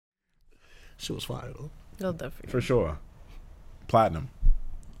Shit was fire though. They'll definitely. For sure. Platinum.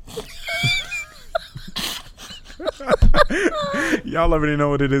 Y'all already know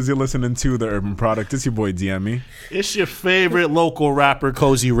what it is. You're listening to The Urban Product. It's your boy DME. It's your favorite local rapper,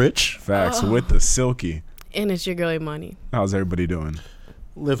 Cozy Rich. Facts with the Silky. And it's your girl Imani. How's everybody doing?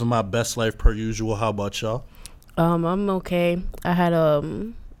 Living my best life per usual. How about y'all? I'm okay. I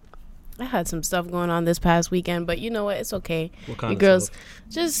had some stuff going on this past weekend, but you know what? It's okay. What kind Your of girls, stuff?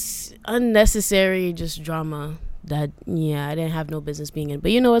 just unnecessary, just drama that I didn't have no business being in.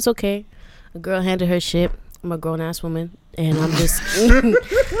 But you know it's okay. A girl handled her shit. I'm a grown ass woman, and I'm just I'm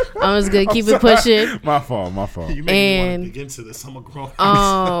just gonna keep it pushing. My fault. You make me want to dig into this. I'm a grown.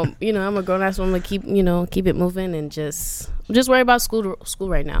 I'm a grown ass woman. Keep it moving, and just worry about school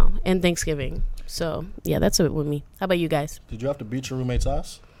right now and Thanksgiving. So yeah, that's it with me. How about you guys? Did you have to beat your roommate's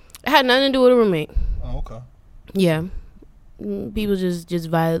ass? It had nothing to do with a roommate. Oh, okay. Yeah, people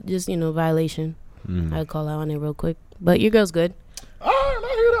violation. I'd call out on it real quick. But your girl's good.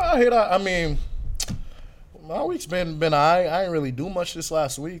 I hear that. I mean, my week's been I ain't really do much this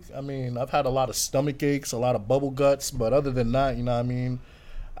last week. I mean, I've had a lot of stomach aches, a lot of bubble guts, but other than that, you know what I mean,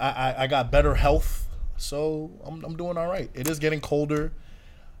 I got better health, so I'm doing all right. It is getting colder.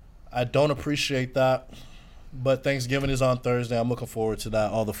 I don't appreciate that, but Thanksgiving is on Thursday. I'm looking forward to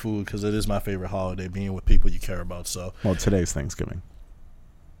that, all the food, because it is my favorite holiday, being with people you care about. So, Well, today's Thanksgiving.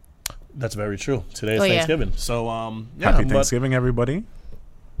 That's very true. Today is Thanksgiving. Yeah. So, Happy Thanksgiving, everybody.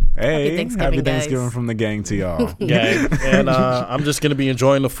 Hey, happy Thanksgiving guys. from the gang to y'all. gang. And I'm just going to be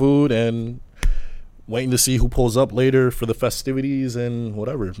enjoying the food and waiting to see who pulls up later for the festivities and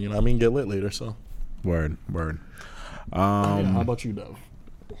whatever. You know what I mean? Get lit later. So, Word. how about you, Dove?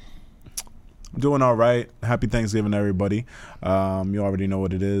 I'm doing all right. Happy Thanksgiving, everybody. You already know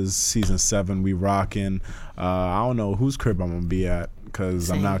what it is. Season 7, we rocking. I don't know whose crib I'm going to be at, because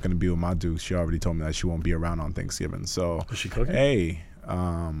I'm not going to be with my dude. She already told me that she won't be around on Thanksgiving. So, Is she cooking? Hey,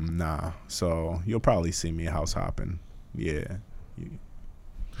 nah. So you'll probably see me house hopping. Yeah.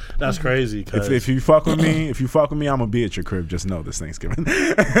 That's crazy. If you fuck with me, I'm gonna be at your crib. Just know this Thanksgiving.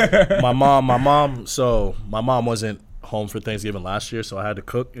 my mom. So my mom wasn't home for Thanksgiving last year, so I had to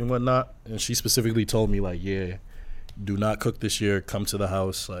cook and whatnot. And she specifically told me, like, yeah, do not cook this year. Come to the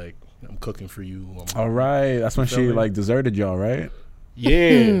house. Like, I'm cooking for you. All right. That's when she deserted y'all, right?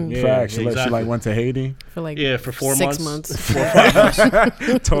 Yeah. Fact. She exactly. went to Haiti. For 4 6 months. months. 4 or 5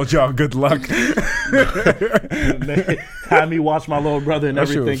 months. Told y'all good luck. Had me watch my little brother and That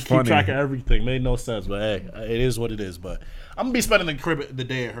shit everything, was keep funny. track of everything. Made no sense, but hey, it is what it is. But I'm gonna be spending the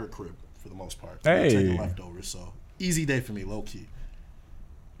day at her crib for the most part. Hey. Taking leftovers, so easy day for me, low key.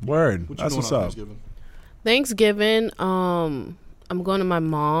 Word. What you That's doing what's on up. Thanksgiving, I'm going to my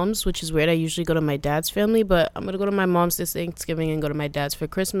mom's, which is weird. I usually go to my dad's family, but I'm going to go to my mom's this Thanksgiving and go to my dad's for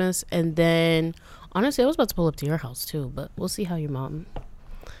Christmas. And then, honestly, I was about to pull up to your house too, but we'll see how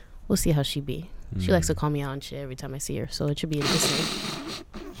we'll see how she be. She likes to call me out and shit every time I see her, so it should be interesting.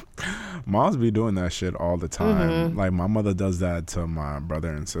 Moms be doing that shit all the time. Like, my mother does that to my brother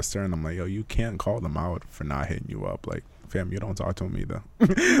and sister, and I'm like, yo, you can't call them out for not hitting you up. Like, fam, you don't talk to him either.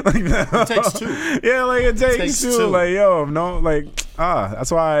 Like that. It takes two. Yeah, like it takes two. two. Like, yo, no, like,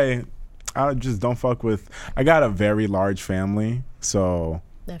 that's why I just don't fuck with. I got a very large family, so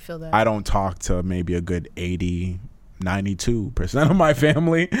I feel that. I don't talk to maybe a good 92% of my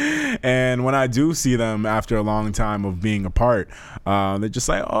family. And when I do see them after a long time of being apart, they're just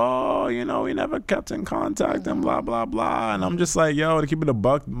like, oh, we never kept in contact and blah, blah, blah. And I'm just like, yo, to keep it a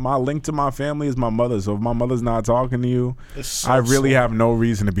buck, my link to my family is my mother. So if my mother's not talking to you, I really have no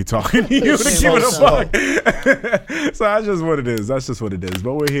reason to be talking to you to keep it a buck. So that's just what it is.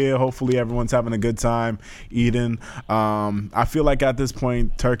 But we're here. Hopefully everyone's having a good time eating. I feel like at this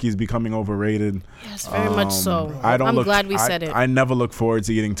point, turkey's becoming overrated. Yes, very much so. I'm glad we said it. I never look forward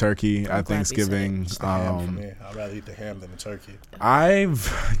to eating turkey at Thanksgiving. It's the ham for me. I'd rather eat the ham than the turkey. I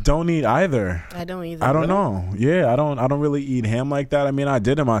don't eat either. I don't either. I don't know. Yeah, I don't really eat ham like that. I mean, I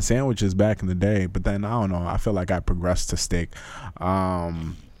did in my sandwiches back in the day, but then I don't know. I feel like I progressed to steak. Oh,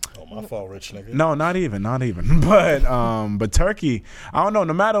 my fault, rich nigga. No, not even. But turkey, I don't know.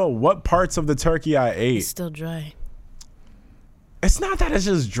 No matter what parts of the turkey I ate, It's still dry. it's not that it's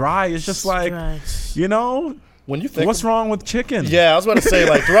just dry. It's just like, dry. When you think, what's wrong with chicken? Yeah, I was about to say,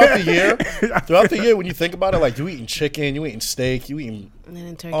 like, throughout the year, when you think about it, like, you eating chicken, you eating steak, you eating And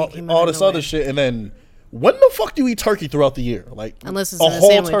then turkey came out all of this nowhere. other shit, and then when the fuck do you eat turkey throughout the year? Like, Unless it's a in a whole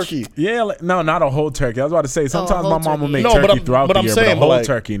sandwich. turkey. Yeah, no, not a whole turkey. I was about to say, sometimes whole my mom will turkey. make No, turkey throughout the year, but a whole like,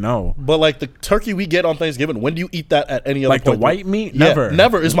 turkey, no. But like the turkey we get on Thanksgiving, when do you eat that at any other Like the point? white meat? Yeah, Never.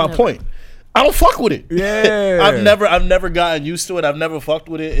 never is my Never. point. I don't fuck with it. Yeah. I've never gotten used to it. I've never fucked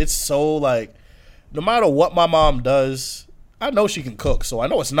with it. It's so like, no matter what my mom does, I know she can cook, so I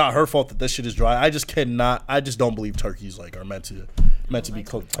know it's not her fault that this shit is dry. I just don't believe turkeys like are meant to be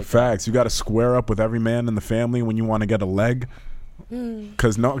cooked. Like Facts. You got to square up with every man in the family when you want to get a leg.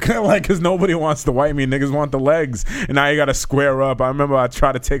 Cause nobody wants the white meat. Niggas want the legs, and now you gotta square up. I remember I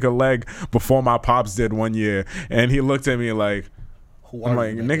tried to take a leg before my pops did one year, and he looked at me like, I'm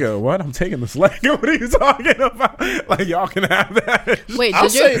like, nigga, what? I'm taking this leg. What are you talking about? Like, y'all can have that. Wait, I'll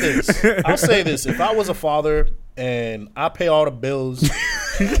say this. If I was a father and I pay all the bills,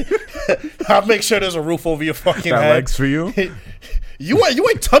 I'll make sure there's a roof over your fucking That head. leg's for you. You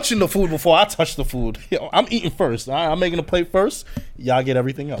ain't touching the food before I touch the food. I'm eating first. I'm making a plate first. Y'all get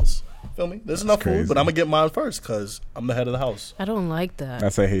everything else. Feel me? There's enough crazy. food, but I'm gonna get mine first because I'm the head of the house. I don't like that.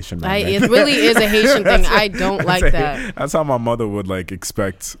 That's a Haitian man. It really is a Haitian thing. I don't like that. That's how my mother would like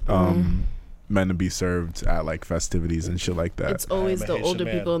expect men to be served at like festivities and shit like that. It's always I'm a the Haitian older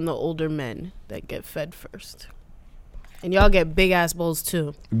man. people and the older men that get fed first. And y'all get big ass bowls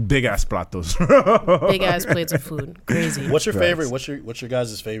too. Big ass platos. Big ass plates of food. Crazy. What's your Facts. favorite? What's your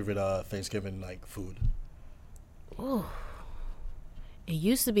guys' favorite Thanksgiving like food? It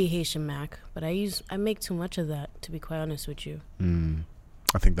used to be Haitian mac, but I make too much of that, to be quite honest with you.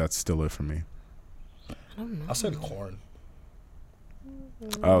 I think that's still it for me. I don't know. I'll say the corn.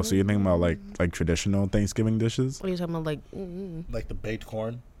 Oh, so you're thinking about like traditional Thanksgiving dishes? What are you talking about? Like, Like the baked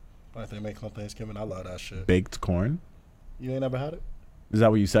corn. I think they make on Thanksgiving. I love that shit. Baked corn? You ain't never had it? Is that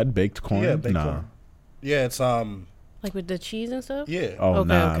what you said? Baked corn? Yeah, baked Nah. corn. Yeah, it's like with the cheese and stuff? yeah. Oh, Okay,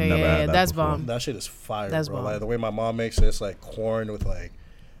 nah, okay, I've never yeah, had that that's before. bomb. That shit is fire, That's bro. bomb. Like the way my mom makes it, it's like corn with like,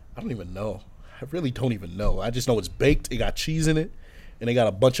 I don't even know. I really don't even know. I just know it's baked. It got cheese in it, and it got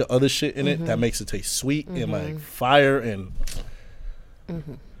a bunch of other shit in it that makes it taste sweet and like fire. And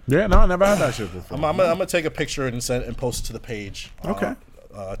Yeah, no, I never had that shit before. I'm gonna take a picture and post it to the page. Okay.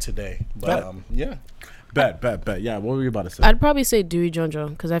 Today, but yeah. Bet. Yeah, what were you about to say? I'd probably say Dewey Jonjo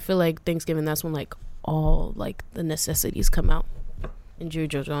because I feel like Thanksgiving, that's when like all like the necessities come out. And Dewey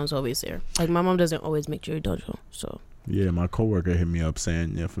Jonjo is always there. Like my mom doesn't always make Dewey Jonjo, so. Yeah, my coworker hit me up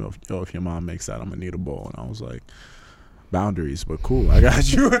saying, if your mom makes that, I'm gonna need a bowl. And I was like, boundaries, but cool. I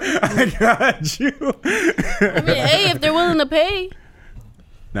got you. I got you. I mean, hey, if they're willing to pay.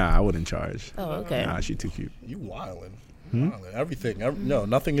 Nah, I wouldn't charge. Oh, okay. Nah, she too cute. You wildin'. Everything. No,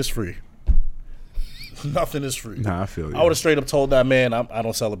 nothing is free. Nothing is free. Nah, I feel you. I would have straight up told that man I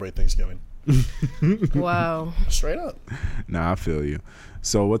don't celebrate Thanksgiving. Wow. Straight up. Nah, I feel you.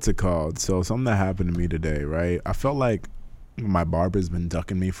 So what's it called? So something that happened to me today, right? I felt like my barber's been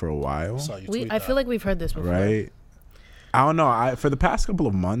ducking me for a while, Saw you tweet I that. feel like we've heard this before. right? I don't know. For the past couple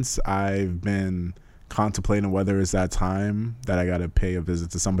of months, I've been contemplating whether it's that time that I got to pay a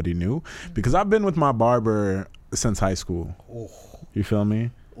visit to somebody new, because I've been with my barber since high school. Ooh. You feel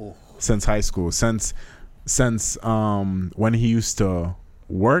me? Ooh. Since high school, since when he used to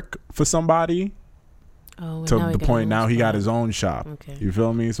work for somebody, Oh, and to now the got point his now own he got spot. his own shop. Okay. You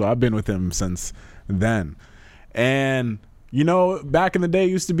feel me? So I've been with him since then. And you know, back in the day it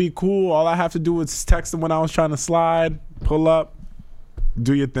used to be cool. All I have to do was text him when I was trying to slide, pull up,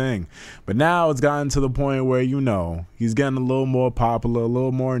 do your thing. But now it's gotten to the point where, you know, he's getting a little more popular, a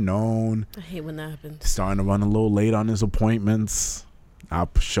little more known, I hate when that happens. starting to run a little late on his appointments. I'll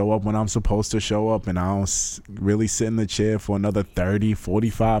show up when I'm supposed to show up, and I don't really sit in the chair for another 30,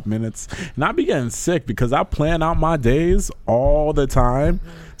 45 minutes. And I be getting sick because I plan out my days all the time.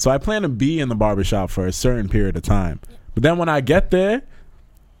 So I plan to be in the barbershop for a certain period of time. But then when I get there,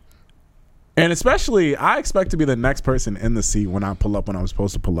 and especially I expect to be the next person in the seat when I pull up when I'm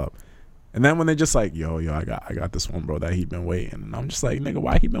supposed to pull up. And then when they're just like, yo, I got this one, bro, that he been waiting. And I'm just like, nigga,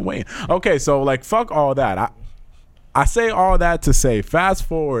 why he been waiting? Okay, so like, fuck all that. I say all that to say, fast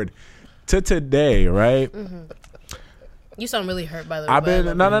forward to today, right? You sound really hurt, by the way. I've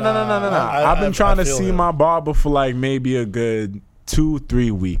been no. I've been trying to feel see him. my barber for like maybe a good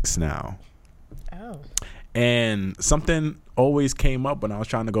 2-3 weeks now. Oh. And something always came up when I was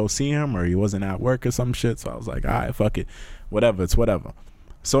trying to go see him, or he wasn't at work or some shit. So I was like, all right, fuck it. Whatever, it's whatever.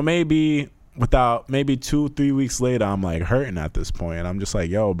 So maybe 2-3 weeks later, I'm like hurting at this point. And I'm just like,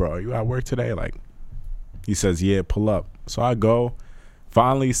 yo, bro, you at work today? Like, he says, yeah, pull up. So I go,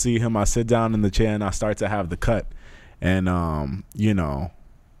 finally see him. I sit down in the chair and I start to have the cut. And, you know,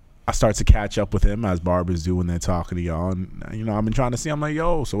 I start to catch up with him as barbers do when they're talking to y'all. And, you know, I've been trying to see. I'm like,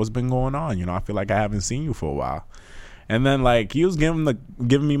 yo, so what's been going on? You know, I feel like I haven't seen you for a while. And then, like, he was giving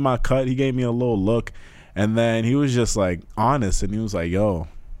me my cut. He gave me a little look. And then he was just, like, honest. And he was like, yo,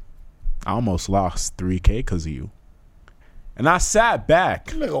 I almost lost $3K because of you. And I sat back.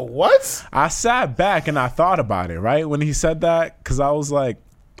 Nigga, what? I sat back and I thought about it, right? When he said that, because I was like,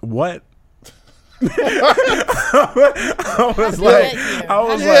 what? I was like,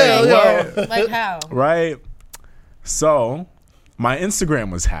 what? Like how? Right? So, my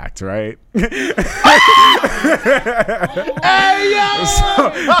Instagram was hacked, right?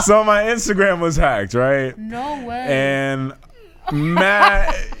 So my Instagram was hacked, right? No way. And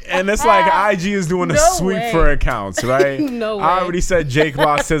Matt, and it's like IG is doing a sweep for accounts, right? No way. I already said Jake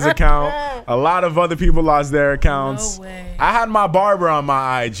lost his account. A lot of other people lost their accounts. No way. I had my barber on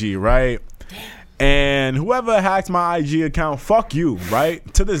my IG, right? And whoever hacked my IG account, fuck you, right?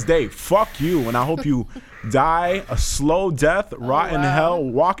 To this day, fuck you. And I hope you die a slow death, rot in hell,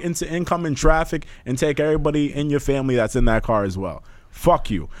 walk into incoming traffic, and take everybody in your family that's in that car as well. Fuck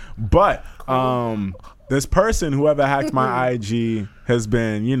you. But this person, whoever hacked my IG, has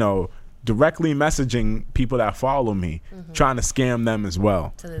been, you know, directly messaging people that follow me, trying to scam them as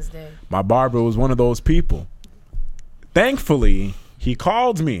well. To this day. My barber was one of those people. Thankfully, he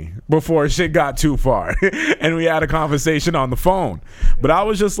called me before shit got too far and we had a conversation on the phone. But I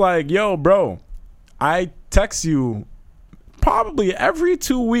was just like, yo, bro, I text you probably every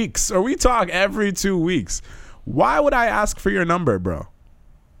 2 weeks, or we talk every 2 weeks. Why would I ask for your number, bro?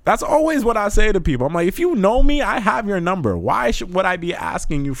 That's always what I say to people. I'm like, if you know me, I have your number. Why would I be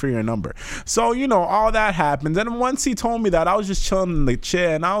asking you for your number? So, you know, all that happened. And once he told me that, I was just chilling in the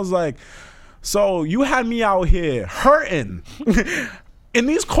chair and I was like, so you had me out here hurting in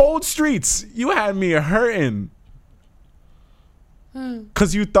these cold streets. You had me hurting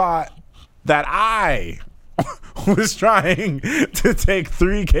because you thought that I was trying to take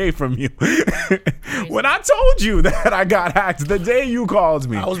 $3K from you. When I told you that I got hacked the day you called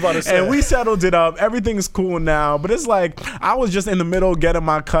me. I was about to say. And we settled it up. Everything's cool now. But it's like I was just in the middle getting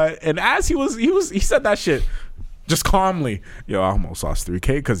my cut. And as he said that shit just calmly. Yo, I almost lost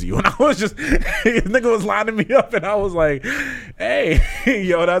 $3K because of you. And I was just, this nigga was lining me up and I was like, hey,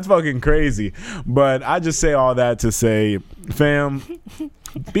 yo, that's fucking crazy. But I just say all that to say, fam,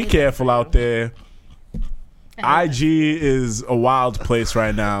 be careful out there. IG is a wild place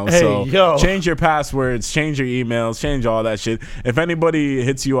right now. So change your passwords, change your emails, change all that shit. If anybody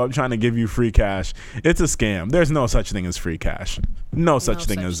hits you up trying to give you free cash, it's a scam. There's no such thing as free cash. No such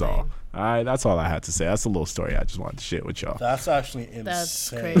thing as all. All right, that's all I had to say. That's a little story I just wanted to share with y'all. That's actually insane. That's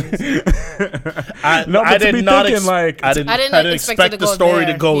crazy. I did not expect the story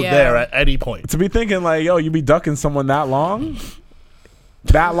to go there at any point. To be thinking like, yo, you be ducking someone that long?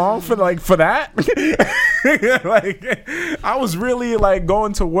 That long for that? Like, I was really like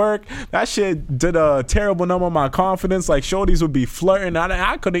going to work. That shit did a terrible number on my confidence. Like, shorties would be flirting.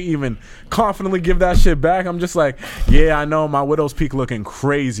 I couldn't even confidently give that shit back. I'm just like, yeah, I know my widow's peak looking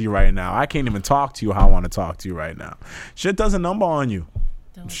crazy right now. I can't even talk to you how I want to talk to you right now. Shit does a number on you.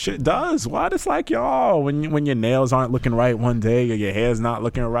 Shit does. What? It's like, y'all, when your nails aren't looking right one day or your hair's not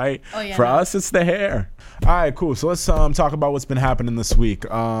looking right. For us, it's the hair. All right, cool. So let's talk about what's been happening this week.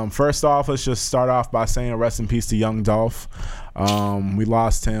 First off, let's just start off by saying rest in peace to Young Dolph. We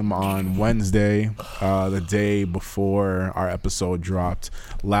lost him on Wednesday, the day before our episode dropped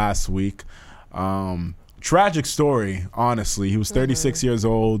last week. Tragic story, honestly. He was 36 years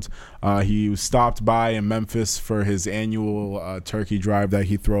old. He was stopped by in Memphis for his annual turkey drive that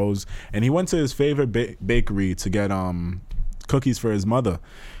he throws. And he went to his favorite bakery to get cookies for his mother.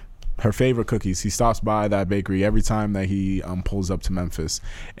 Her favorite cookies. He stops by that bakery every time that he pulls up to Memphis.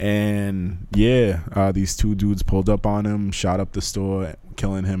 And these two dudes pulled up on him, shot up the store,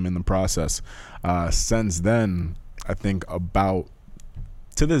 killing him in the process. Since then, I think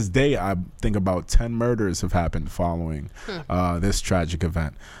to this day, I think about 10 murders have happened following this tragic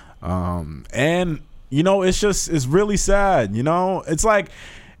event. And, you know, it's really sad. You know, it's like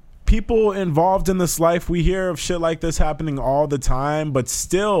people involved in this life, we hear of shit like this happening all the time, but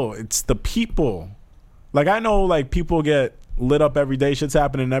still, it's the people. Like, I know, like, people get lit up every day. Shit's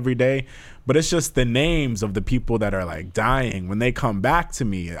happening every day. But it's just the names of the people that are, like, dying. When they come back to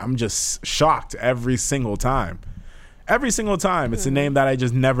me, I'm just shocked every single time. Every single time, it's a name that I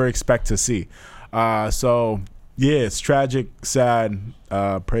just never expect to see. So, yeah, it's tragic, sad.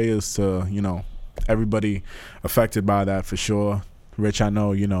 Prayers to, you know, everybody affected by that for sure. Rich, I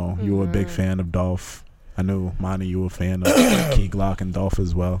know, you know, you were a big fan of Dolph. I knew, Monty, you were a fan of Key Glock and Dolph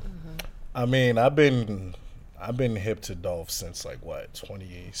as well. I mean, I've been hip to Dolph since, like, what,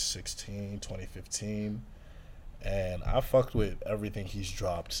 2016, 2015. And I fucked with everything he's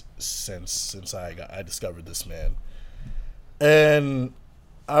dropped since I discovered this man. And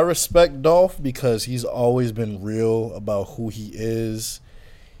I respect Dolph because he's always been real about who he is,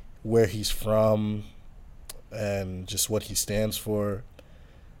 where he's from, and just what he stands for.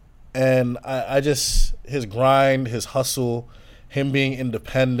 And I just, his grind, his hustle, him being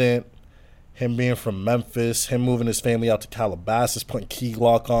independent, him being from Memphis, him moving his family out to Calabasas, putting Key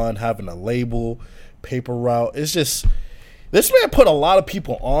Glock on, having a label, Paper Route. It's just, this man put a lot of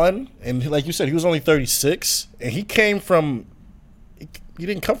people on. And like you said, he was only 36. And he came from, he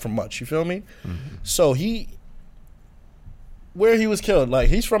didn't come from much, you feel me? Mm-hmm. So where he was killed, like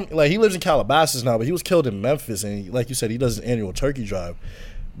he's from, like he lives in Calabasas now, but he was killed in Memphis. And like you said, he does his annual turkey drive.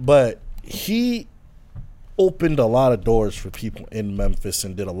 But he opened a lot of doors for people in Memphis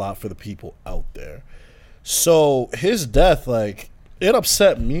and did a lot for the people out there. So his death, like, it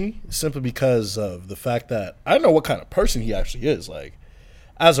upset me simply because of the fact that I know what kind of person he actually is. Like,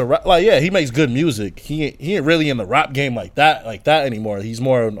 as a like, yeah, he makes good music. He ain't really in the rap game like that anymore. He's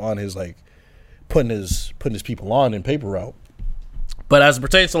more on his like putting his people on in Paper Route. But as it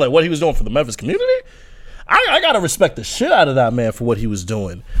pertains to like what he was doing for the Memphis community, I gotta respect the shit out of that man for what he was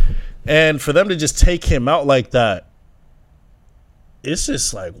doing. And for them to just take him out like that, it's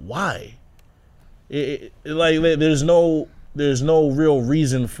just like, why? Like there's no real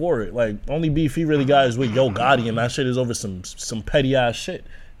reason for it. Like, only beef he really got is with Yo Gotti, and that shit is over some petty ass shit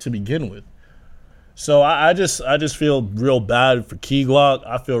to begin with. So I just feel real bad for Key Glock.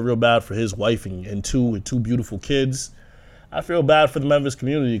 I feel real bad for his wife and two beautiful kids. I feel bad for the Memphis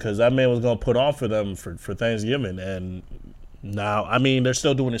community because that man was going to put on for them for Thanksgiving. And now, I mean, they're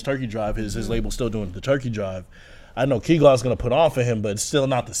still doing his turkey drive. His label's still doing the turkey drive. I know Key Glock's going to put on for him, but it's still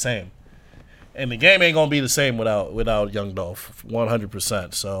not the same. And the game ain't going to be the same without Young Dolph,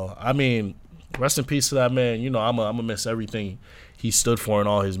 100%. So, I mean, rest in peace to that man. You know, I'm going to miss everything he stood for in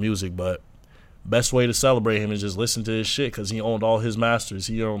all his music, but best way to celebrate him is just listen to his shit because he owned all his masters.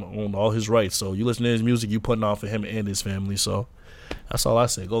 He owned all his rights. So you listen to his music, you putting on for him and his family. So that's all I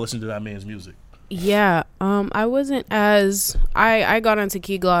say. Go listen to that man's music. Yeah, I wasn't as I got onto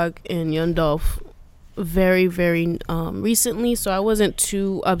Key Glock and Young Dolph very, very recently, so I wasn't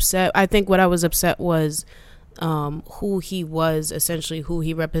too upset. I think what I was upset was who he was, essentially who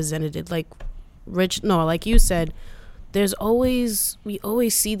he represented. Like like you said, we always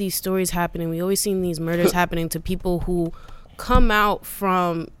see these stories happening. We always see these murders happening to people who come out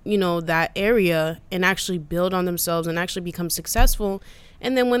from, you know, that area and actually build on themselves and actually become successful.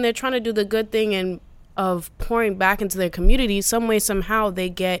 And then when they're trying to do the good thing and of pouring back into their community, some way, somehow they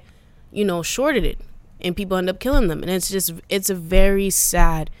get, you know, shorted it and people end up killing them. And it's a very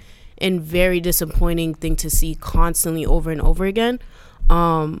sad and very disappointing thing to see constantly over and over again.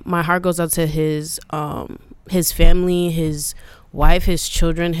 My heart goes out to his family, his wife, his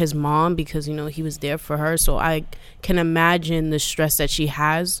children, his mom, because, you know, he was there for her. So I can imagine the stress that she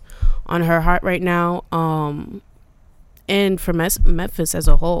has on her heart right now. And for Memphis as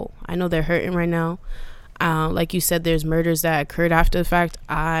a whole, I know they're hurting right now. Like you said, there's murders that occurred after the fact.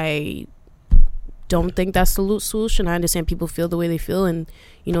 I don't think that's the solution. I understand people feel the way they feel and,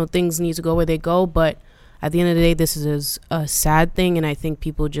 you know, things need to go where they go. But at the end of the day, this is a sad thing, and I think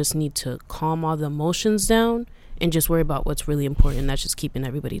people just need to calm all the emotions down and just worry about what's really important. That's just keeping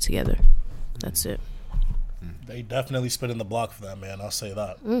everybody together. That's it. They definitely spit in the block for that, man. I'll say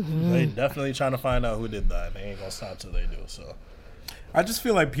that. Mm-hmm. They definitely trying to find out who did that, and they ain't gonna stop till they do. So, I just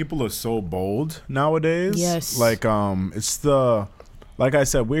feel like people are so bold nowadays. Yes. Like, like I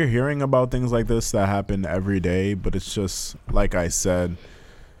said, we're hearing about things like this that happen every day, but it's just, like I said,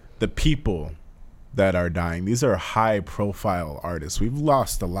 the people that are dying. These are high profile artists. We've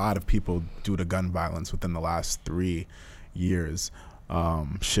lost a lot of people due to gun violence within the last 3 years.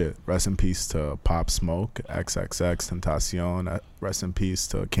 Rest in peace to Pop Smoke, XXX Tentacion. Rest in peace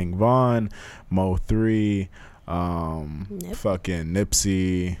to King Von, Mo3, fucking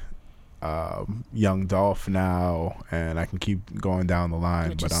Nipsey, Young Dolph now, and I can keep going down the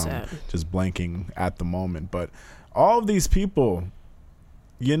line, but I'm just blanking at the moment. But all of these people,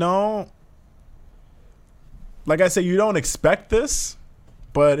 you know, like I said, you don't expect this,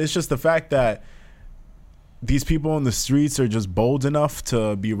 but it's just the fact that these people in the streets are just bold enough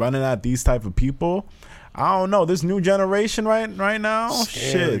to be running at these type of people. I don't know. This new generation right now,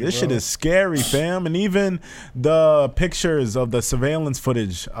 this shit is scary, fam. And even the pictures of the surveillance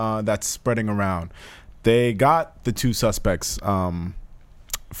footage that's spreading around, they got the 2 suspects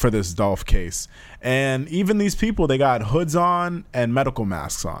for this Dolph case. And even these people, they got hoods on and medical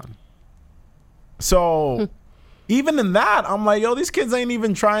masks on. So even in that, I'm like, yo, these kids ain't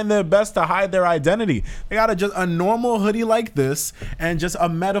even trying their best to hide their identity. They got just a normal hoodie like this and just a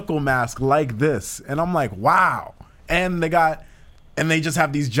medical mask like this. And I'm like, wow. And they just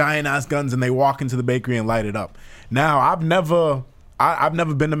have these giant ass guns and they walk into the bakery and light it up. Now, I've never I've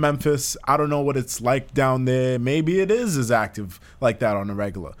never been to Memphis. I don't know what it's like down there. Maybe it is as active like that on the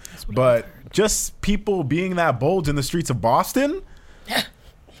regular. But just people being that bold in the streets of Boston,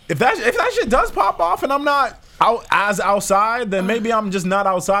 if that shit does pop off and I'm not outside, then maybe I'm just not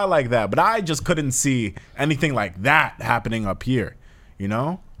outside like that. But I just couldn't see anything like that happening up here, you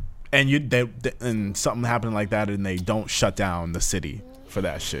know? And and something happening like that and they don't shut down the city for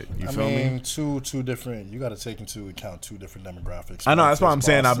that shit. You feel me? Two different. You got to take into account two different demographics. I know, that's why I'm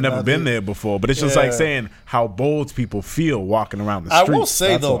saying I've never been there before, but it's just like saying how bold people feel walking around the streets. I will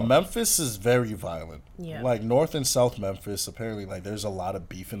say though, Memphis is very violent. Yeah. Like North and South Memphis, apparently, like there's a lot of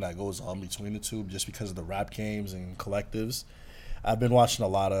beefing that goes on between the two just because of the rap games and collectives. I've been watching a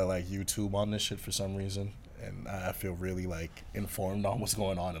lot of like YouTube on this shit for some reason, and I feel really like informed on what's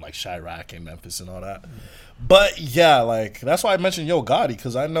going on in like Chirac and Memphis and all that. But yeah, like that's why I mentioned Yo Gotti,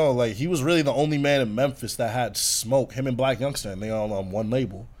 because I know like he was really the only man in Memphis that had smoke. Him and Black Youngster, and they all on one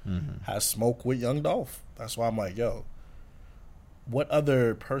label, had smoke with Young Dolph. That's why I'm like, yo, what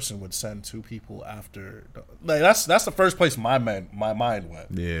other person would send two people after? Like that's the first place my mind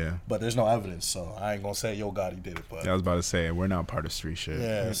went. Yeah, but there's no evidence, so I ain't gonna say Yo Gotti did it. But I was about to say we're not part of street shit.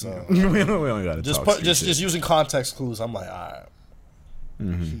 Yeah, so we only got to just using context clues. I'm like, all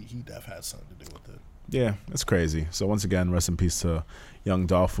right, he def had something to do with it. Yeah, it's crazy. So once again, rest in peace to Young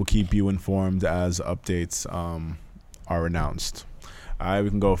Dolph. We'll keep you informed as updates are announced. All right, we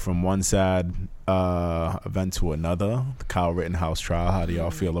can go from one sad event to another. The Kyle Rittenhouse trial. How do y'all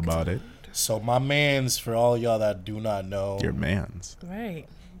feel about it? So my man's, for all y'all that do not know. Your man's. Right.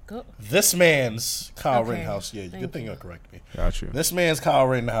 Go. This man's Kyle Rittenhouse. Yeah, good thing you'll correct me. Got you. This man's Kyle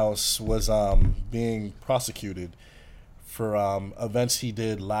Rittenhouse was being prosecuted for events he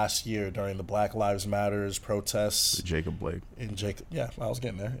did last year during the Black Lives Matters protests. Jacob Blake. Yeah, I was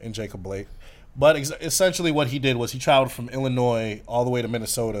getting there. In Jacob Blake. But essentially what he did was he traveled from Illinois all the way to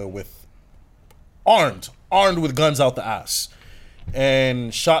Minnesota with armed with guns out the ass,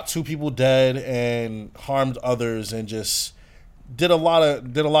 and shot two people dead and harmed others and just did a lot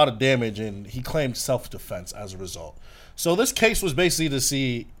of damage, and he claimed self-defense as a result. So this case was basically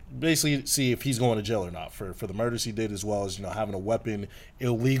see if he's going to jail or not for the murders he did, as well as, you know, having a weapon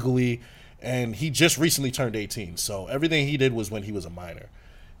illegally, and he just recently turned 18. So everything he did was when he was a minor.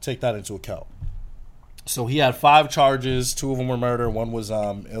 Take that into account. So he had 5 charges. 2 of them were murder. 1 was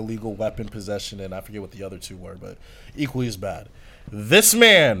illegal weapon possession, and I forget what the other 2 were, but equally as bad. This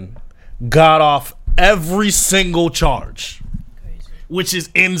man got off every single charge, which is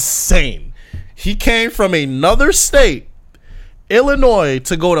insane. He came from another state, Illinois,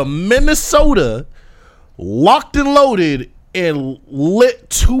 to go to Minnesota, locked and loaded, and lit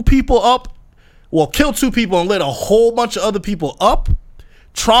 2 people up. Well, killed 2 people and lit a whole bunch of other people up,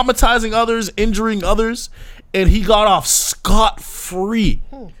 traumatizing others, injuring others, and he got off scot-free.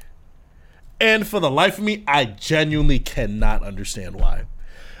 And for the life of me, I genuinely cannot understand why.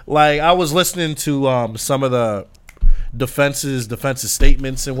 Like, I was listening to some of the defense's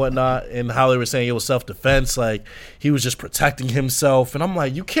statements and whatnot, and how they were saying it was self-defense, like he was just protecting himself. And I'm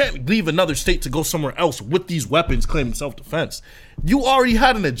like, you can't leave another state to go somewhere else with these weapons claiming self-defense. You already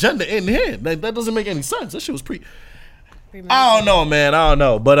had an agenda in hand. That doesn't make any sense. That shit was I don't know, man. I don't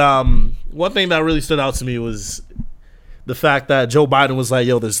know. But one thing that really stood out to me was the fact that Joe Biden was like,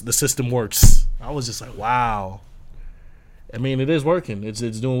 yo, the system works. I was just like, wow. I mean, it is working. It's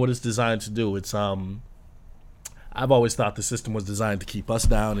doing what it's designed to do. It's I've always thought the system was designed to keep us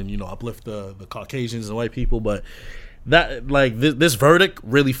down and, you know, uplift the Caucasians and white people, but that, like, this verdict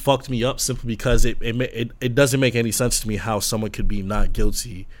really fucked me up simply because it doesn't make any sense to me how someone could be not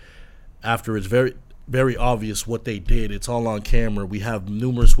guilty after it's very, very obvious what they did. It's all on camera. We have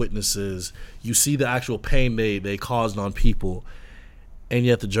numerous witnesses. You see the actual pain they caused on people, and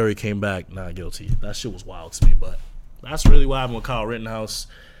yet the jury came back not guilty. That shit was wild to me, but that's really what happened with Kyle Rittenhouse.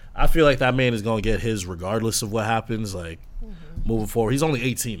 I feel like that man is going to get his regardless of what happens, like, moving forward. He's only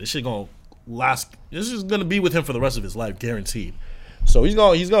 18. This shit going to last. This is going to be with him for the rest of his life, guaranteed. So he's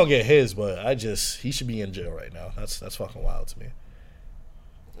going to get his, but he should be in jail right now. That's fucking wild to me.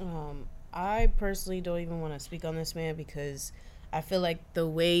 I personally don't even want to speak on this man because I feel like the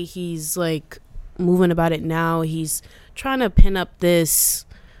way he's, like, moving about it now, he's trying to pin up this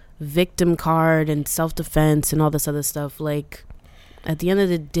victim card and self-defense and all this other stuff. Like, at the end of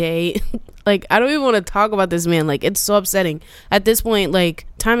the day, like, I don't even want to talk about this man. Like, it's so upsetting. At this point, like,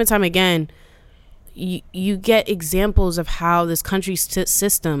 time and time again, you get examples of how this country's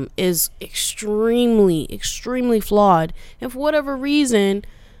system is extremely, extremely flawed. And for whatever reason,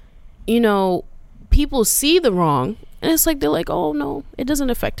 you know, people see the wrong, and it's like, they're like, oh, no, it doesn't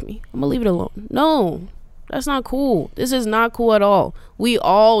affect me. I'm going to leave it alone. No, That's not cool. This is not cool at all. We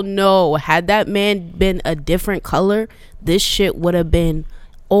all know, had that man been a different color, this shit would have been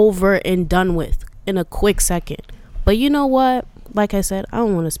over and done with in a quick second. But you know what? Like I said, I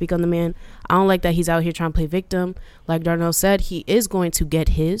don't want to speak on the man. I don't like that he's out here trying to play victim. Like Darnell said, he is going to get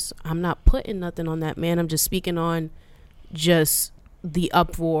his. I'm not putting nothing on that man. I'm just speaking on just the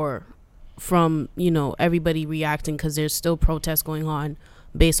uproar from, you know, everybody reacting because there's still protests going on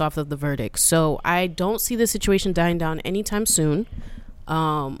based off of the verdict. So I don't see the situation dying down anytime soon.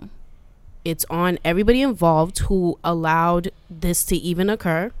 It's on everybody involved who allowed this to even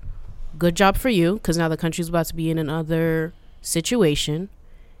occur. Good job for you, because now the country's about to be in another situation,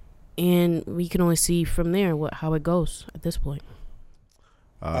 and we can only see from there how it goes at this point.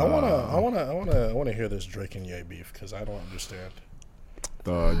 I wanna hear this Drake and Ye beef because I don't understand.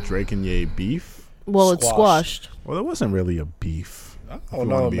 The Drake and Ye beef? Well, it's squashed. Well, it wasn't really a beef. I don't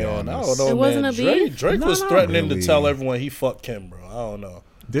know, man. It wasn't a beef? Drake was threatening to tell everyone he fucked Kim, bro. I don't know.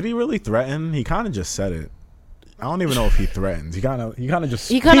 Did he really threaten? He kind of just said it. I don't even know if he threatens. He kind of just.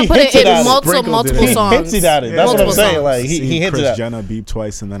 He kind of put it in multiple songs. He hinted at it. That's what I'm saying. Like he hinted Kris at it. Jenner beep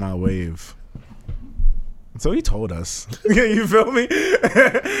twice and then I'll wave. So he told us. You feel me?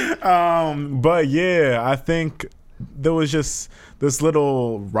 But yeah, I think there was just this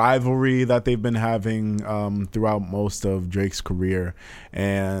little rivalry that they've been having throughout most of Drake's career,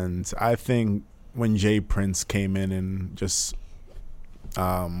 and I think when Jay Prince came in and just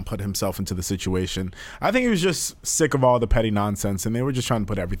put himself into the situation, I think he was just sick of all the petty nonsense, and they were just trying to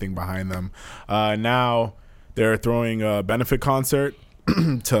put everything behind them. Now they're throwing a benefit concert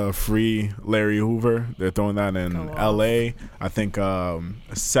to free Larry Hoover. They're throwing that in LA, I think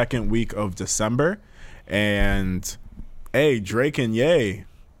second week of December. And hey, Drake and Ye,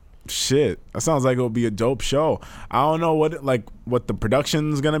 shit, that sounds like it'll be a dope show. I don't know what the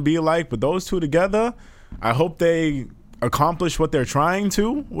production's gonna be like, but those two together, I hope they accomplish what they're trying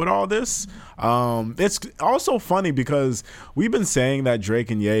to with all this. It's also funny because we've been saying that Drake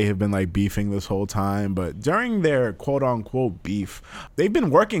and Ye have been like beefing this whole time, but during their quote unquote beef, they've been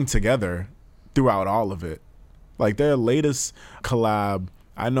working together throughout all of it. Like their latest collab,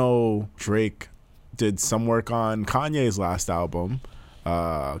 I know Drake did some work on Kanye's last album.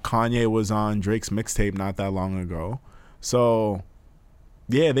 Kanye was on Drake's mixtape not that long ago. So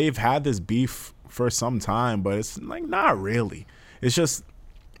yeah, they've had this beef for some time, but it's like not really. It's just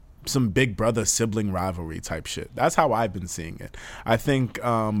some big brother sibling rivalry type shit. That's how I've been seeing it. I think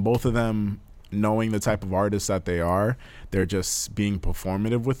both of them, knowing the type of artists that they are, they're just being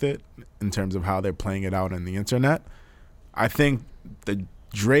performative with it in terms of how they're playing it out on the internet. I think the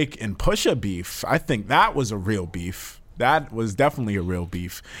Drake and Pusha beef, I think that was a real beef. That was definitely a real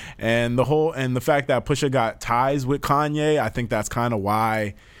beef. And the fact that Pusha got ties with Kanye, I think that's kind of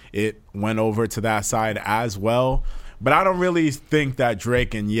why it went over to that side as well. But I don't really think that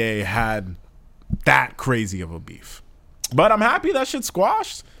Drake and Ye had that crazy of a beef. But I'm happy that shit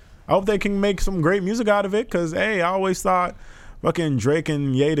squashed. I hope they can make some great music out of it, because, hey, I always thought fucking Drake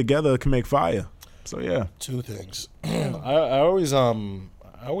and Ye together can make fire. So, yeah. Two things. I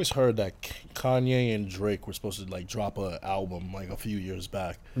always heard that Kanye and Drake were supposed to like drop an album like a few years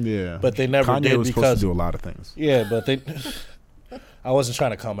back. Yeah. But they never Kanye did was supposed to do a lot of things. Yeah, but they... I wasn't trying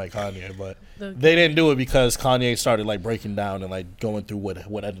to come at Kanye, but they didn't do it because Kanye started like breaking down and like going through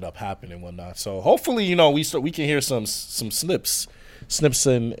what ended up happening and whatnot. So hopefully, you know, we can hear some snips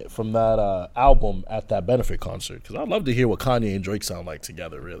from that album at that benefit concert, because I'd love to hear what Kanye and Drake sound like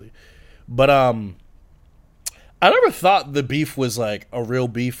together, really. But I never thought the beef was like a real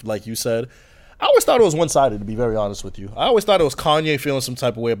beef, like you said. I always thought it was one-sided, to be very honest with you. I always thought it was Kanye feeling some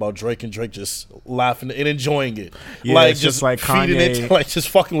type of way about Drake, and Drake just laughing and enjoying it. Yeah, like it's just like feeding Kanye, it, like just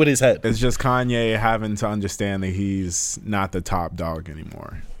fucking with his head. It's just Kanye having to understand that he's not the top dog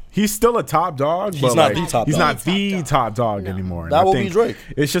anymore. He's still a top dog, but he's not the top dog. He's not the top dog anymore. That will be Drake.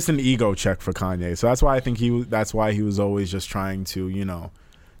 It's just an ego check for Kanye. So that's why I think that's why he was always just trying to, you know,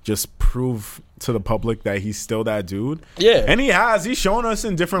 just prove to the public that he's still that dude. Yeah. And he's shown us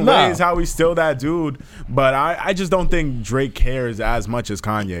in different ways how he's still that dude. But I just don't think Drake cares as much as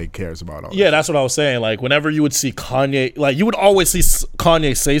Kanye cares about all this. Yeah, that's what I was saying. Like, whenever you would see Kanye, like, you would always see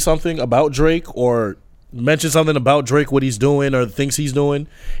Kanye say something about Drake or mention something about Drake, what he's doing or the things he's doing,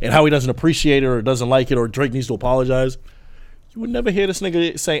 and how he doesn't appreciate it or doesn't like it, or Drake needs to apologize. You would never hear this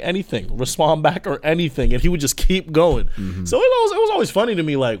nigga say anything, respond back or anything, and he would just keep going. Mm-hmm. So it was always funny to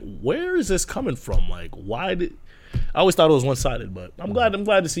me, like, where is this coming from? Like, why did... I always thought it was one-sided, but I'm glad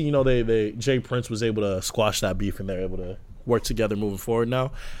to see, you know, Jay Prince was able to squash that beef, and they're able to work together moving forward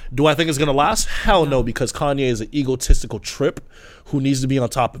now. Do I think it's gonna last? Hell no, because Kanye is an egotistical trip who needs to be on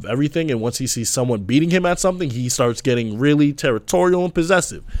top of everything, and once he sees someone beating him at something, he starts getting really territorial and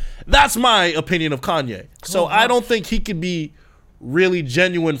possessive. That's my opinion of Kanye. So I don't think he could be really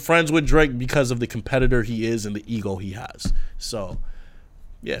genuine friends with Drake because of the competitor he is and the ego he has. So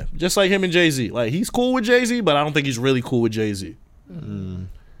yeah, just like him and Jay-Z. Like, he's cool with Jay-Z, but I don't think he's really cool with Jay-Z. You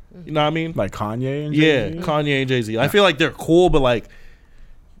know what I mean? Like Kanye and Yeah, Jay-Z? Kanye and Jay-Z. I feel like they're cool, but like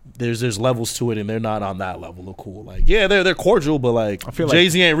there's levels to it, and they're not on that level of cool. Like, yeah, they're cordial, but like feel like-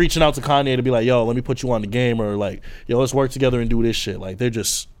 Jay-Z ain't reaching out to Kanye to be like, yo, let me put you on the game, or like, yo, let's work together and do this shit. Like, they're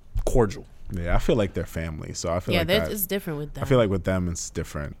just cordial. Yeah, I feel like they're family, so I feel like that, it's different with them. I feel like with them it's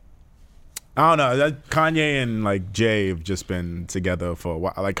different. I don't know. Kanye and like Jay have just been together for a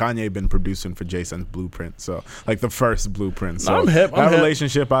while. Like, Kanye been producing for Jason's Blueprint, so like the first Blueprint. So I'm hip. that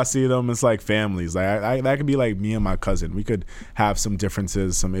relationship, I see them as like families. Like, I that could be like me and my cousin. We could have some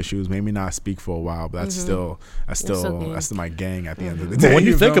differences, some issues, maybe not speak for a while, but that's still my gang at the end of the day. But when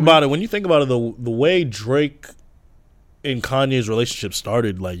you think feel me? about it, the way Drake and Kanye's relationship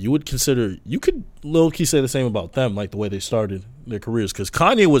started, like, you could low-key say the same about them, like the way they started their careers, because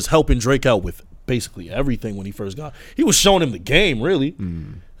Kanye was helping Drake out with basically everything when he first got. He was showing him the game, really.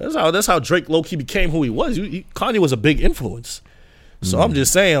 That's how Drake low-key became who he was. Kanye was a big influence. So I'm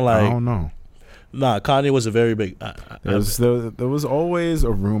just saying, like, I don't know. Nah, Kanye was a very big. There was always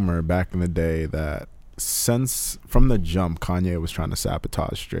a rumor back in the day that since from the jump, Kanye was trying to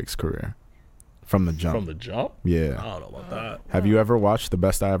sabotage Drake's career. From the jump. From the jump? Yeah. I don't know about that. Have you ever watched the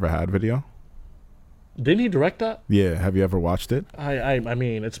Best I Ever Had video? Didn't he direct that? Yeah. Have you ever watched it? I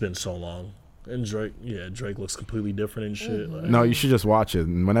mean, it's been so long. And Drake looks completely different and shit. Like, No, you should just watch it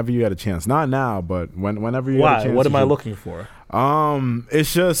whenever you get a chance. Not now, but whenever you get a why? chance. What am I should. looking for?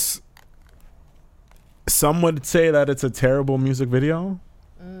 It's just, some would say that it's a terrible music video,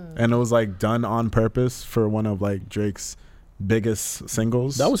 and it was like done on purpose for one of like Drake's biggest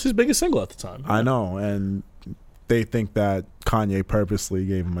singles. That was his biggest single at the time. I know, and they think that Kanye purposely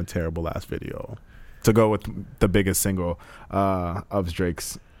gave him a terrible ass video to go with the biggest single of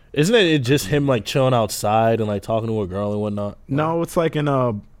Drake's. Isn't it just him like chilling outside and like talking to a girl and whatnot? No, it's like in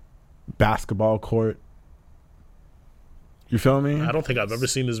a basketball court. You feel me? I don't think I've ever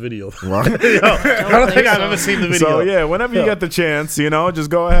seen this video. What? I don't think I've ever seen the video. So yeah, whenever you get the chance, just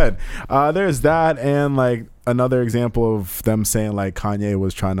go ahead. There's that, and like another example of them saying like Kanye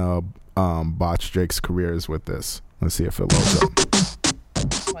was trying to botch Drake's careers with this. Let's see if it loads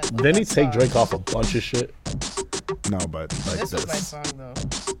up. Didn't he take Drake off a bunch of shit? No, but like This this. was my song though.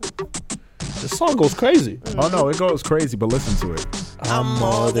 This song goes crazy. Oh no, it goes crazy, but listen to it. I'm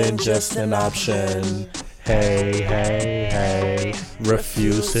more than just an option. Hey, hey, hey.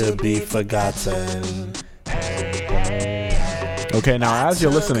 Refuse to be forgotten. Hey, hey, hey. Okay, now as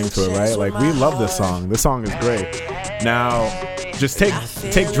you're listening to it, right? Like, we love this song. This song is great. Now, just take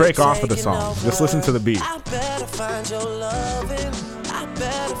Drake off of the song. Just listen to the beat.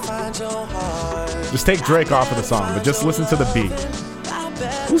 Just take Drake off of the song, but just listen to the beat.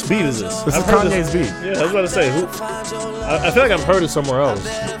 Whose beat is this? This is I've heard Kanye's beat. Yeah, I was about to say. I feel like I've heard it somewhere else.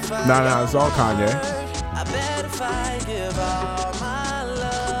 Nah, it's all Kanye.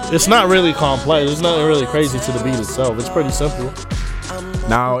 It's not really complex. There's nothing really crazy to the beat itself. It's pretty simple.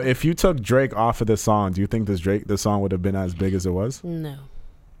 Now, if you took Drake off of this song, do you think this song would have been as big as it was? No.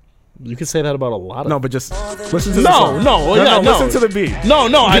 You can say that about a lot of. No, but just listen to the song. No. Listen to the beat. No,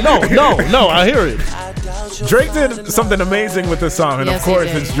 I know. No, I hear it. Drake did something amazing with this song, and Yes, of course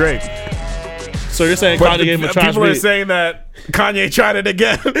he did. it's Drake. So you're saying But Kanye gave him a trash people are beat? saying that Kanye tried it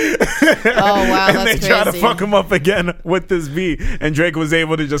again. Oh wow, and that's they try to crazy. fuck him up again with this beat, and Drake was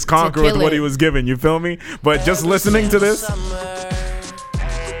able to just conquer with kill what it. he was given. You feel me? But just listening to this,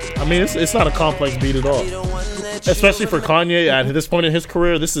 I mean, it's not a complex beat at all. Especially for Kanye at this point in his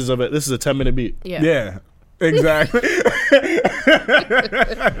career, this is a 10-minute beat. yeah, exactly.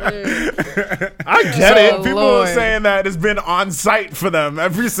 I get it. Oh, People Lord. are saying that it's been on site for them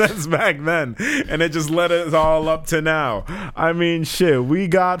ever since back then, and it just led us all up to now. I mean, shit, we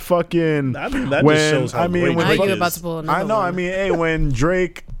got fucking. I mean, that just shows how great Now Drake you're is. about to pull another I know. one. I mean, hey, when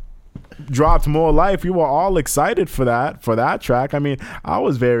Drake dropped More Life, we were all excited for that track. I mean, I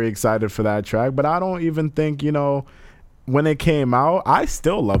was very excited for that track, but I don't even think, when it came out, I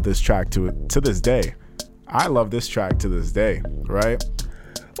still love this track to this day. I love this track to this day, right?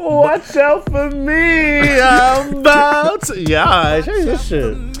 Watch out for me. I'm about to. Yeah, I hate this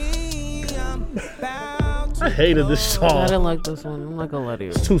shit. I hated this I song. didn't like this one. I'm not gonna lie to you.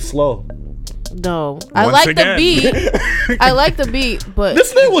 It's too slow. No, I Once like the again. beat. I like the beat, but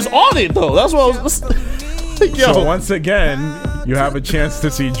This nigga was on it though. That's what I was. Yo. So once again, you have a chance to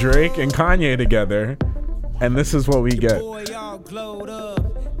see Drake and Kanye together, and this is what we get. Boy, y'all glowed up.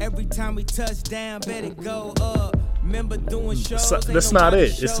 Every time we touch down, better go up. Remember doing shows. That's not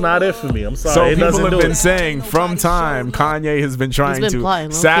it. It's not it for me. I'm sorry. So It people doesn't have do been it. saying from time Kanye has been trying been to plotting,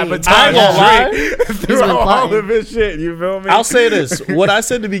 okay. sabotage I ain't gonna Drake lie. throughout all plotting. of his shit. You feel me? I'll say this: what I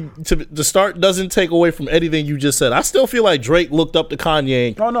said to start doesn't take away from anything you just said. I still feel like Drake looked up to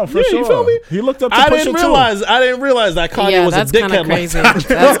Kanye. Oh no, for Yeah, sure. you feel me? He looked up to I Pusha didn't too. realize that Kanye Yeah, was a that's kind dickhead of like crazy. that.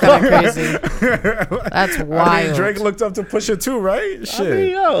 That's kind of crazy. That's wild. I mean, Drake looked up to Pusha too, right? I Shit. mean,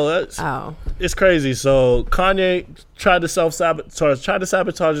 yo, Oh, it's crazy. So Kanye tried to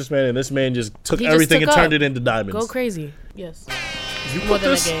sabotage this man, and this man just took He just everything took and turned up. it into diamonds. go crazy. Yes. You More put than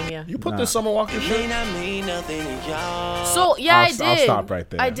a this. game, yeah. You put this Summer Walker shit. So yeah, I did. I'll stop right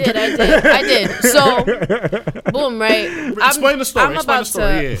there. I did. So boom, right. Explain the story. I'm Explain about the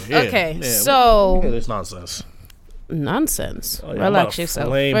story. to. Yeah. Okay, Yeah. so Look at this nonsense. nonsense. Oh, yeah, I'm about Relax to yourself.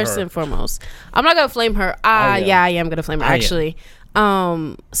 flame First her. and foremost, I'm not gonna flame her. am. Yeah, I am gonna flame her. I am. Actually,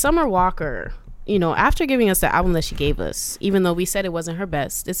 Summer Walker. You know, after giving us the album that she gave us, even though we said it wasn't her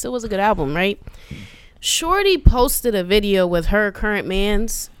best, it still was a good album, right? Shorty posted a video with her current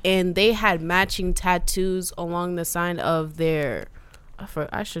man's, and they had matching tattoos along the side of their,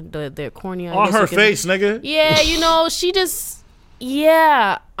 their cornea. I On guess her you can- face, nigga. Yeah, you know, she just,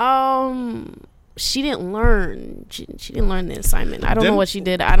 yeah, she didn't learn. She didn't learn the assignment. I don't know Didn't- what she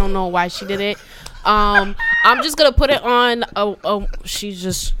did. I don't know why she did it. I'm just gonna put it on. She's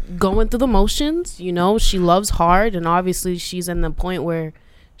just going through the motions. You know, she loves hard, and obviously she's in the point where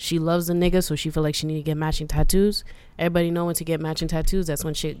she loves the nigga, so she feel like she need to get matching tattoos. Everybody know when to get matching tattoos. That's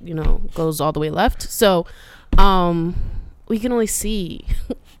when shit, you know, goes all the way left. So, we can only see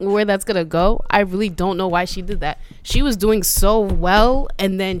where that's gonna go. I really don't know why she did that. She was doing so well,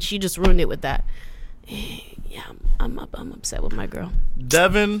 and then she just ruined it with that. Yeah, I'm upset with my girl.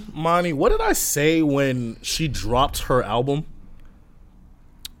 Devin, Monty, what did I say when she dropped her album?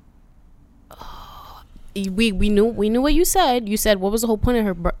 We knew what you said. You said what was the whole point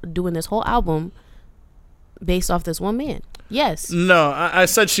of her doing this whole album based off this one man? Yes. No, I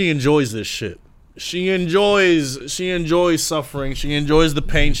said she enjoys this shit. She enjoys suffering. She enjoys the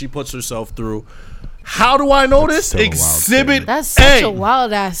pain she puts herself through. How do I know this? still a wild Exhibit That's such A. a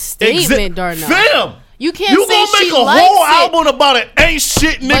wild ass statement, Darnell. Fam, You can't you say gonna make she a likes whole it, album about an ain't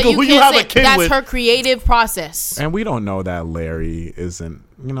shit but nigga who you can't have say a kid that's with? her creative process. And we don't know that Larry isn't,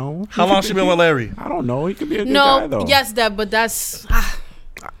 you know. How long she been with Larry? I don't know. He could be a good guy, though. No, yes, Deb, but that's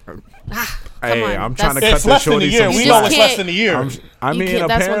Hey, on. I'm trying to That's- cut It's the less than a shorty year. some We You know slack. it's can't- less than a year. I You mean, can't-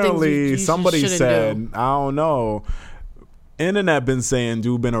 that's one thing apparently you somebody shouldn't said, do. I don't know. Internet been saying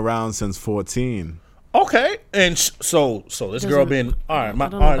dude been around since 14. Okay, and so this girl Doesn't- been all right. I don't know All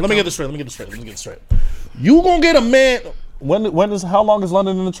right, about let me that. get this straight. You gonna get a man? When is how long is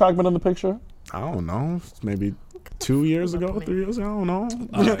London in the track been in the picture? I don't know. Maybe 2 years ago, 3 years ago. I don't know.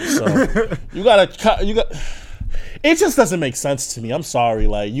 All right, so you got. It just doesn't make sense to me. I'm sorry.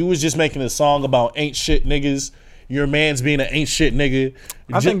 Like you was just making a song about ain't shit niggas. Your man's being an ain't shit nigga.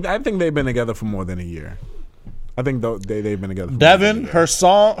 I think they've been together for more than a year. I think they've been together. For Devin, her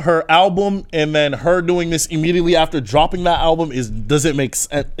song, her album, and then her doing this immediately after dropping that album doesn't make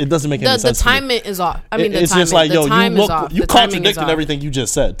any the sense. to me. timing is off. I mean, It's the timing, just like the yo, time you is off. you The timing is contradicted off. everything you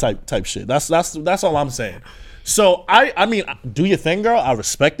just said. Type shit. That's all I'm saying. So I mean, do your thing, girl. I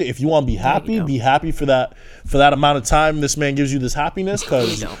respect it. If you want to be happy for that amount of time this man gives you this happiness,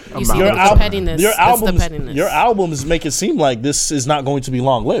 because You see, Your that's the album- pettiness. That's the pettiness. your albums make it seem like this is not going to be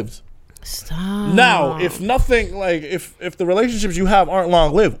long lived. Stop. Now, if nothing, like if the relationships you have aren't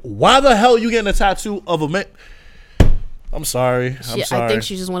long lived, why the hell you getting a tattoo of a man? I'm sorry. I think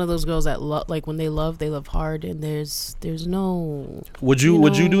she's just one of those girls that like when they love hard, and there's no. Would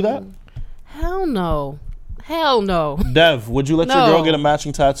you do that? Hell no. Hell no. Dev, would you let your No. girl get a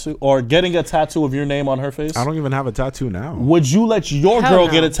matching tattoo or getting a tattoo of your name on her face? I don't even have a tattoo now. Would you let your Hell girl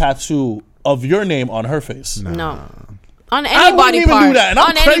no. get a tattoo of your name on her face? No. On wouldn't anybody even part. do that, and I'm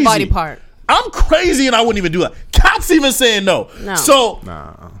on anybody crazy. part. I'm crazy and I wouldn't even do that. Cat's even saying no. No. So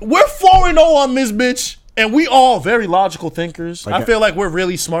we're 4-0 on this bitch, and we all very logical thinkers. I feel like we're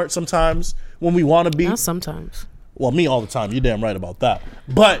really smart sometimes when we want to be. Not sometimes. Well, me all the time. You're damn right about that.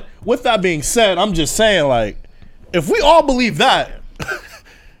 But with that being said, I'm just saying, like, if we all believe that,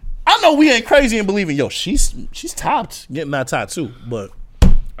 I know we ain't crazy in believing, yo, she's tapped getting that tattoo, but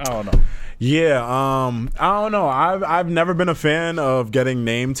I don't know. Yeah, I don't know. I've never been a fan of getting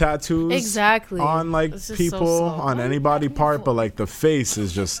name tattoos. Exactly. On like It's just people, so on anybody part, but like the face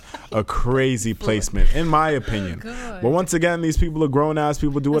is just a crazy placement, in my opinion. But once again, these people are grown ass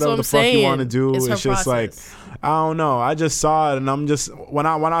people. Do That's whatever what the I'm fuck you want to saying. do. It's her just like, process. I don't know. I just saw it, and I'm just when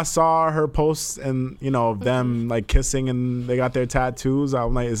I saw her posts and them like kissing and they got their tattoos.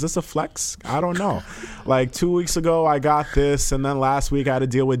 I'm like, is this a flex? I don't know. Like 2 weeks ago, I got this, and then last week I had to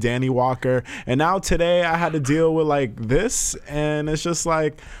deal with Danny Walker, and now today I had to deal with like this, and it's just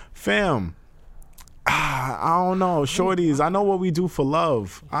like, fam. I don't know, shorties. I know what we do for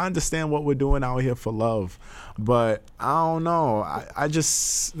love. I understand what we're doing out here for love, but I don't know. I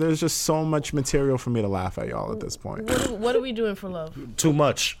just there's just so much material for me to laugh at y'all at this point. What are we doing for love? Too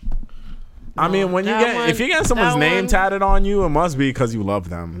much. I mean, when if you're getting someone's name tatted on you, it must be because you love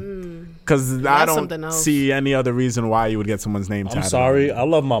them. Because I something don't else. see any other reason why you would get someone's name tatted. I'm sorry. on I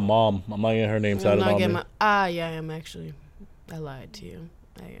love my mom. I'm not getting her name I'm tatted not on getting me. yeah, I am actually. I lied to you.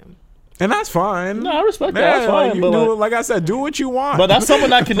 I am. And that's fine. No, I respect that. Yeah, That's fine. like, But do, like I said, do what you want. but that's someone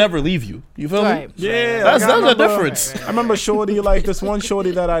that can never leave you. You feel Right. me? Yeah, That's like, I a remember- difference. I remember shorty, like this one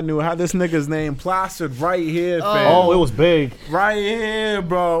shorty that I knew had this nigga's name plastered right here, fam. Oh, it was big. Right here,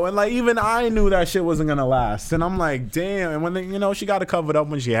 bro. And like even I knew that shit wasn't gonna last. And I'm like, damn. And when they, she got it covered up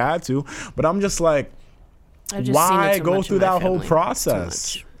when she had to. But I'm just like, I've just seen it why too go much through in my that whole family.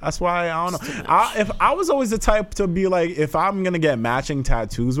 process? Too much. That's why I don't know. If I was always the type to be like, if I'm gonna get matching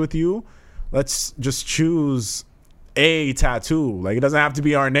tattoos with you, let's just choose a tattoo. Like it doesn't have to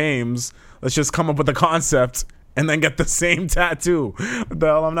be our names. Let's just come up with a concept and then get the same tattoo. What the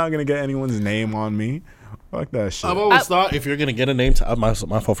hell? I'm not gonna get anyone's name on me. Fuck that shit. I've always thought if you're gonna get a name, my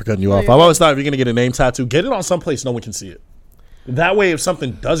fault for cutting you off. I've always thought if you're gonna get a name tattoo, get it on someplace no one can see it. That way, if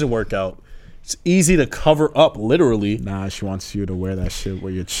something doesn't work out, it's easy to cover up. Literally, Nah, she wants you to wear that shit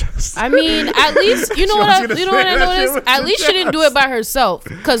with your chest. I mean, at least you know She what wants I you to you know say what I that shit noticed. with At your least she didn't do it by herself.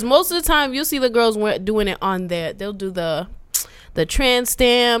 Because most of the time, you'll see the girls doing it on they'll do the trans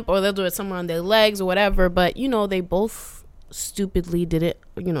stamp, or they'll do it somewhere on their legs or whatever. But they both stupidly did it,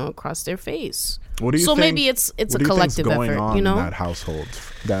 across their face. What do you So think, maybe it's a what do you think's collective going effort, on in that household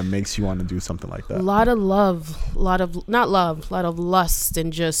that makes you want to do something like A that? lot of love, a lot of lust,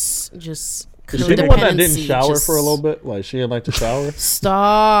 and just is she the one that didn't codependency, shower just- for a little bit? Like she didn't like to shower.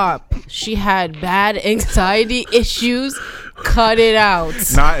 Stop. She had bad anxiety issues. Cut it out.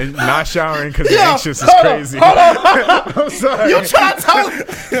 Not showering because you're anxious is crazy. I'm sorry. You trying to tell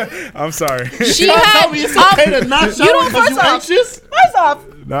me? I'm sorry. She had. It's okay to not shower because you anxious? First off,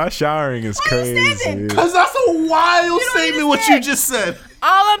 Not showering is crazy. Because that's a wild statement. What you just said.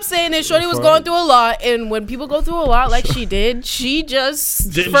 all I'm saying is Shorty was going through a lot, and when people go through a lot like she did, she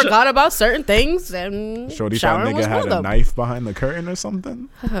just Didn't forgot about certain things, and Shorty thought showering nigga was had one of a them. knife behind the curtain or something.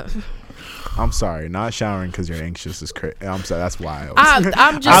 I'm sorry. Not showering because you're anxious is crazy. I'm sorry. That's wild. I'm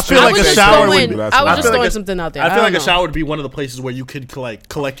just. I feel like was a just shower would throwing, be- that's I was wild. just I feel throwing like something out there. I feel don't like a know. shower would be one of the places where you could like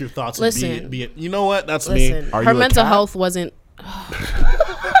collect your thoughts. Listen. And be it. You know what? That's Listen, me. Are her you a mental cat? health wasn't.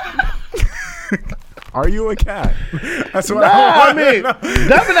 Are you a cat? That's what I mean,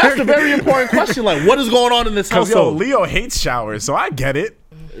 Devin asked a very important question. Like, what is going on in this Because household? Leo hates showers, so I get it.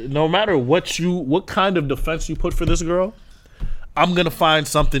 No matter what kind of defense you put for this girl, I'm gonna find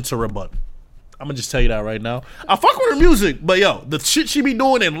something to rebut. I'm gonna just tell you that right now. I fuck with her music, but yo, the shit she be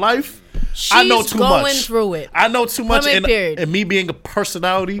doing in life, I know She's too going much. through it. I know too much, Comment, period. and me being a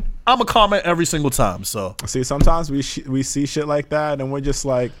personality, I'm a comment every single time. So See, sometimes we see shit like that, and we're just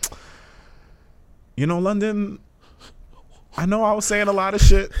like, London. I know I was saying a lot of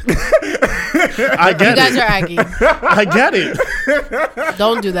shit. I You get guys it. are aggy. I get it.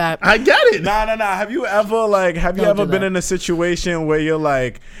 Don't do that. I get it. Nah. Have you ever Don't do been that. in a situation where you're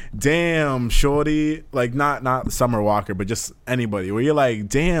like, damn, shorty, like not Summer Walker, but just anybody, where you're like,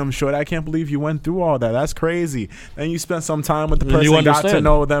 damn, shorty, I can't believe you went through all that. That's crazy. Then you spend some time with the Then you person, got to understand.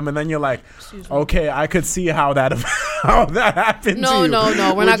 know them, and then you're like, okay, I could see how that happened to No, you. no, we're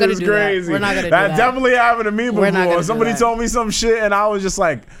not which gonna is do that. crazy. We're not gonna do That that. definitely happened to me We're not before. gonna do Somebody that. told me some shit, and I was just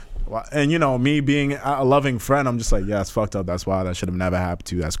like. And me being a loving friend, I'm just like, yeah, it's fucked up. That's why that should have never happened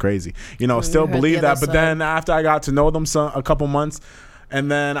to you. That's crazy. Still you heard believe the that. other But side. then after I got to know them a couple months, and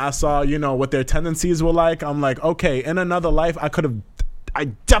then I saw, what their tendencies were like, I'm like, okay, in another life, I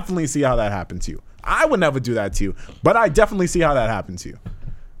definitely see how that happened to you. I would never do that to you, but I definitely see how that happened to you.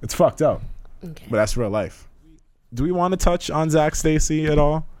 It's fucked up, Okay. but that's real life. Do we want to touch on Zach Stacy at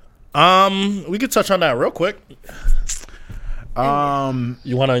all? We could touch on that real quick.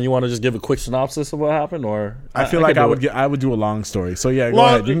 You wanna just give a quick synopsis of what happened, or I feel like I would do a long story. So yeah, go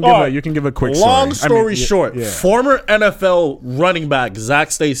ahead. You can give a quick long story. Story short. Yeah. Former NFL running back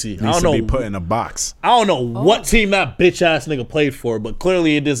Zach Stacy. I don't know. Be put in a box. I don't know what team that bitch ass nigga played for, but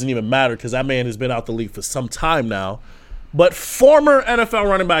clearly it doesn't even matter because that man has been out the league for some time now. But former NFL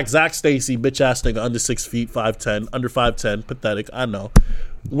running back Zach Stacy, bitch ass nigga, under 6 feet, 5'10", under 5'10", pathetic, I know,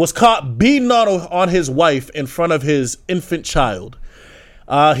 was caught beating on his wife in front of his infant child.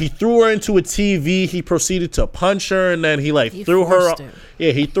 He threw her into a TV. He proceeded to punch her, and then he threw her.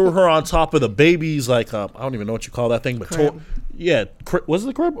 He threw her on top of the baby's I don't even know what you call that thing, but was it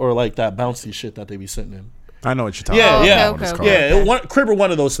the crib or like that bouncy shit that they be sitting in? I know what you're talking about. Okay. Crib or one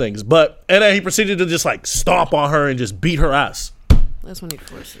of those things. And then he proceeded to just stomp on her and just beat her ass. That's when he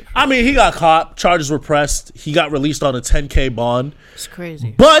forced it. I mean, he got caught. Charges were pressed. He got released on a $10,000 bond. It's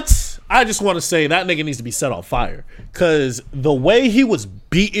crazy. But I just want to say that nigga needs to be set on fire because the way he was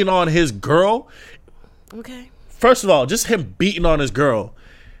beating on his girl. Okay. First of all, just him beating on his girl.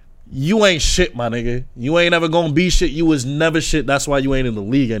 You ain't shit, my nigga. You ain't ever gonna be shit. You was never shit. That's why you ain't in the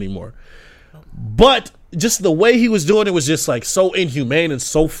league anymore. But just the way he was doing it was just so inhumane and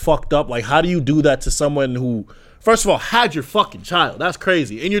so fucked up. How do you do that to someone who, first of all, had your fucking child? That's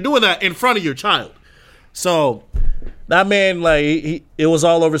crazy. And you're doing that in front of your child. So that man, it was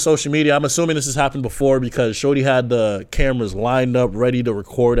all over social media. I'm assuming this has happened before because Shorty had the cameras lined up ready to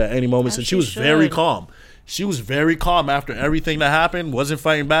record at any moment. And she was very calm. She was very calm after everything that happened. Wasn't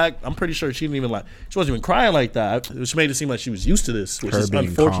fighting back. I'm pretty sure she didn't even she wasn't even crying like that, which made it seem like she was used to this, which her is being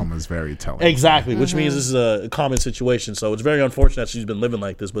unfortunate. Calm is very telling. Exactly, which means this is a common situation. So it's very unfortunate that she's been living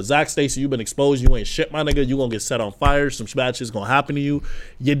like this. But Zach Stacy, you've been exposed. You ain't shit, my nigga. You gonna get set on fire. Some bad shit's gonna happen to you.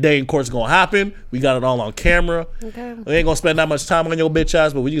 Your day in court's gonna happen. We got it all on camera. Okay. We ain't gonna spend that much time on your bitch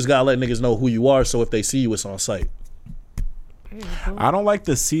ass, but we just gotta let niggas know who you are. So if they see you, it's on sight. I don't like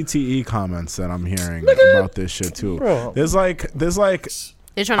the CTE comments that I'm hearing about this shit too. Bro. There's like they're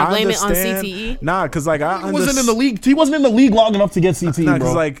trying to blame it on CTE. Nah, because he wasn't in the league. He wasn't in the league long enough to get CTE. Nah,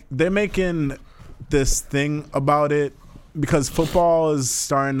 because they're making this thing about it because football is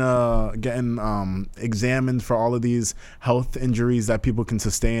starting to getting examined for all of these health injuries that people can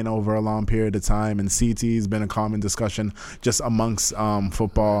sustain over a long period of time, and CTE has been a common discussion just amongst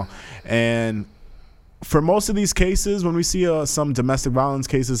football. And for most of these cases, when we see some domestic violence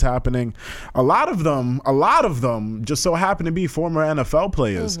cases happening, a lot of them just so happen to be former NFL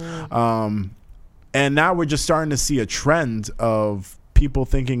players. And now we're just starting to see a trend of people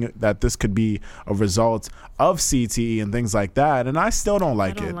thinking that this could be a result of CTE and things like that. And I still don't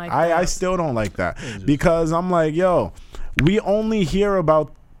like it. I still don't like that because I'm like, yo, we only hear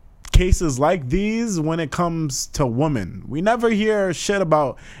about cases like these when it comes to women. We never hear shit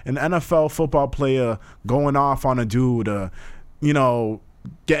about an NFL football player going off on a dude,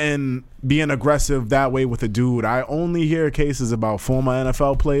 being aggressive that way with a dude. I only hear cases about former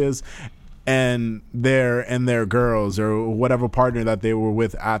NFL players and their girls or whatever partner that they were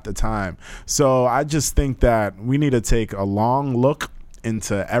with at the time. So I just think that we need to take a long look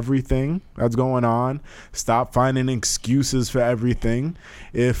into everything that's going on. Stop finding excuses for everything.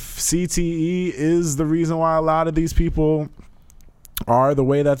 If CTE is the reason why a lot of these people are the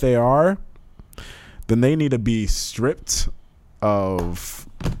way that they are, then they need to be stripped of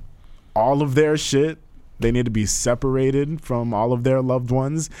all of their shit. They need to be separated from all of their loved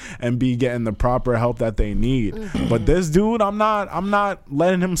ones and be getting the proper help that they need. But this dude, I'm not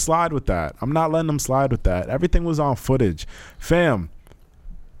letting him slide with that. Everything was on footage. Fam,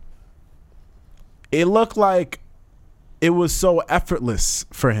 it looked like it was so effortless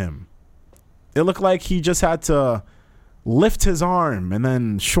for him. It looked like he just had to lift his arm and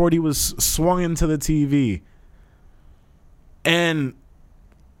then Shorty was swung into the TV. And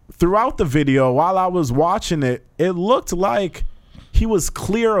throughout the video, while I was watching it, it looked like he was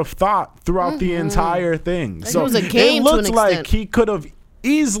clear of thought throughout the entire thing. So it was a game. It looked like he could have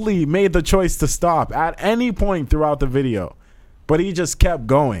easily made the choice to stop at any point throughout the video. But he just kept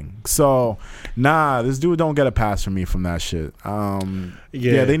going. So, this dude don't get a pass from me from that shit.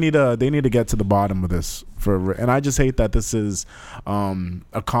 They need to get to the bottom of this. And I just hate that this is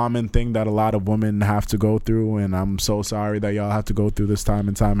a common thing that a lot of women have to go through. And I'm so sorry that y'all have to go through this time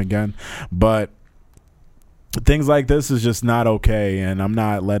and time again. But things like this is just not okay. And I'm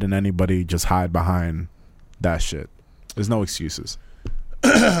not letting anybody just hide behind that shit. There's no excuses.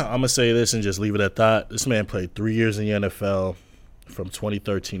 I'm going to say this and just leave it at that. This man played 3 years in the NFL. From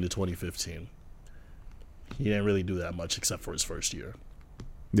 2013 to 2015. He didn't really do that much except for his first year.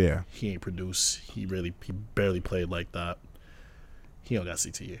 Yeah. He ain't produce. He barely played like that. He don't got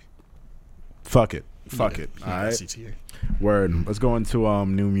CTE. Fuck it. All right. CTA. Word. Let's go into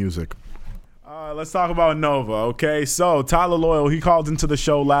new music. Let's talk about Nova, okay? So Tyler Loyal, he called into the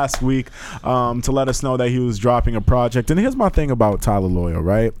show last week to let us know that he was dropping a project. And here's my thing about Tyler Loyal,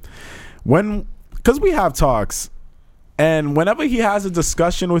 right? Because we have talks, and whenever he has a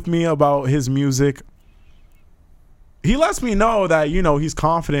discussion with me about his music, he lets me know that, you know, he's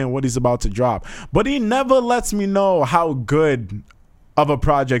confident in what he's about to drop. But he never lets me know how good of a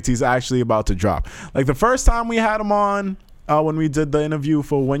project he's actually about to drop. Like the first time we had him on, when we did the interview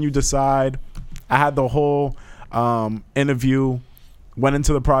for When You Decide, I had the whole interview, went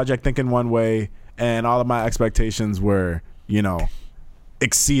into the project thinking one way, and all of my expectations were, you know,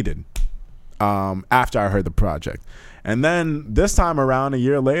 exceeded after I heard the project. And then this time around, a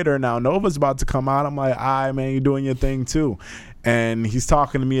year later, now Nova's about to come out. I'm like, man, you're doing your thing too. And he's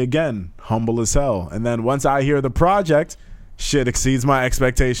talking to me again, humble as hell. And then once I hear the project, shit exceeds my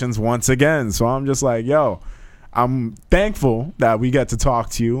expectations once again. So I'm just like, yo, I'm thankful that we get to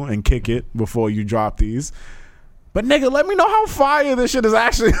talk to you and kick it before you drop these. But nigga, let me know how fire this shit is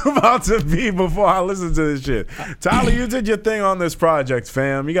actually about to be before I listen to this shit. Tyler, you did your thing on this project,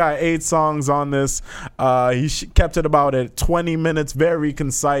 fam. You got 8 songs on this. He kept it about at 20 minutes, very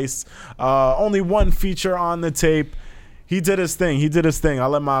concise. Only one feature on the tape. He did his thing. I'll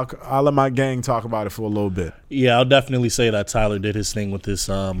let my gang talk about it for a little bit. Yeah, I'll definitely say that Tyler did his thing with this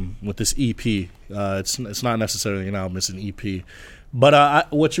EP. It's not necessarily an album; it's an EP. But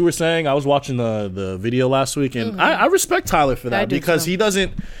what you were saying, I was watching the video last week, and I respect Tyler for that because he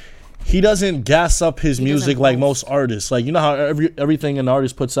doesn't gas up his music like most artists. Like, you know how everything an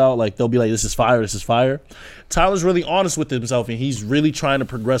artist puts out, like they'll be like, this is fire. Tyler's really honest with himself, and he's really trying to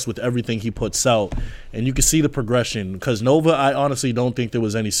progress with everything he puts out. And you can see the progression. Because Nova, I honestly don't think there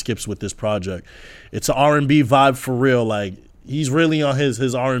was any skips with this project. It's an R&B vibe for real. Like, he's really on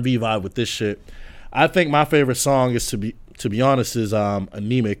his R&B vibe with this shit. I think my favorite song is, to be honest, is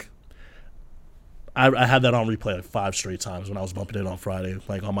Anemic. I had that on replay like 5 straight times when I was bumping it on Friday,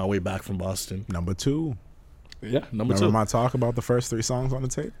 like on my way back from Boston. Number 2. Yeah, number 2. Remember my talk about the first 3 songs on the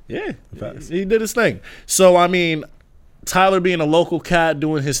tape? Yeah, he did his thing. So, I mean, Tyler being a local cat,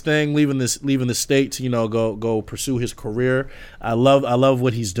 doing his thing, leaving the state to, you know, go pursue his career. I love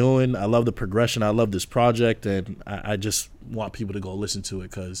what he's doing. I love the progression. I love this project, and I just want people to go listen to it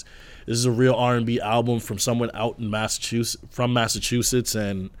because this is a real R&B album from someone out in Massachusetts,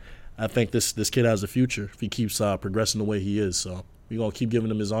 and I think this kid has a future if he keeps progressing the way he is. So we're going to keep giving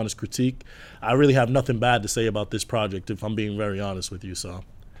him his honest critique. I really have nothing bad to say about this project, if I'm being very honest with you. So,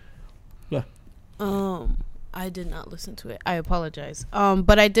 yeah. I did not listen to it. I apologize.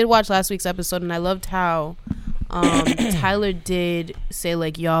 But I did watch last week's episode, and I loved how Tyler did say,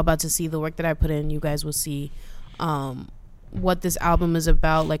 like, y'all about to see the work that I put in. You guys will see what this album is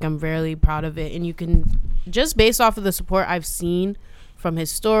about. Like, I'm very proud of it. And you can, just based off of the support I've seen from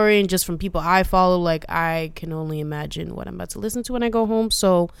his story and just from people I follow, like, I can only imagine what I'm about to listen to when I go home.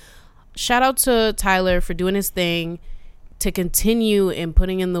 So shout out to Tyler for doing his thing, to continue in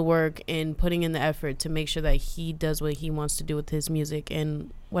putting in the work and putting in the effort to make sure that he does what he wants to do with his music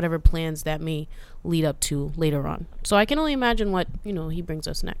and whatever plans that may lead up to later on. So I can only imagine what, you know, he brings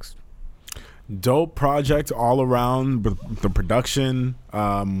us next. Dope project all around. The production,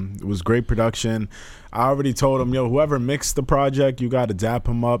 it was great production. I already told him, yo, whoever mixed the project, you got to dap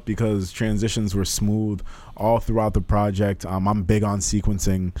him up because transitions were smooth all throughout the project. I'm big on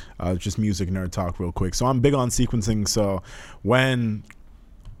sequencing, just music nerd talk real quick. So I'm big on sequencing. So when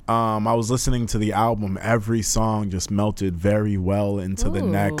I was listening to the album, every song just melted very well into the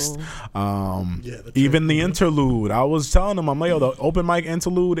next. Even the interlude, I was telling him, I'm like, yo, the open mic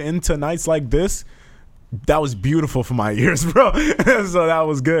interlude into Nights Like This, that was beautiful for my ears, bro. So that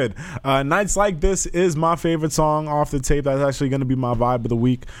was good. Nights Like This is my favorite song off the tape. That's actually going to be my vibe of the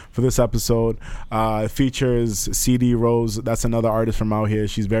week for this episode. It features CD Rose. That's another artist from out here.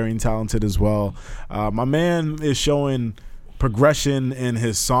 She's very talented as well. My man is showing progression in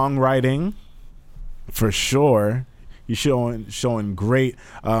his songwriting for sure. He's showing great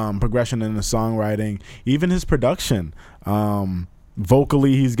progression in the songwriting. Even his production.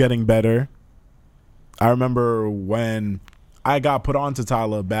 Vocally, he's getting better. I remember when I got put on to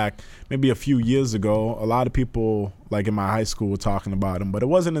Tyler back maybe a few years ago, a lot of people like in my high school were talking about him, but it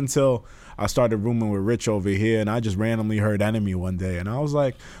wasn't until I started rooming with Rich over here and I just randomly heard Enemy one day and I was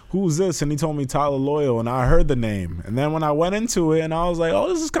like, who's this? And he told me Tyler Loyal, and I heard the name. And then when I went into it and I was like, oh,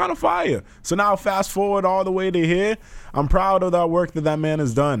 this is kind of fire. So now fast forward all the way to here. I'm proud of that work that man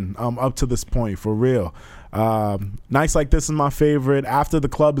has done up to this point, for real. Nights Like This is my favorite. After the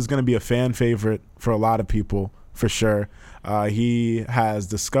Club is going to be a fan favorite for a lot of people. for sure. He has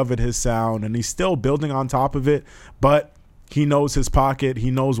discovered his sound, and he's still building on top of it, but he knows his pocket.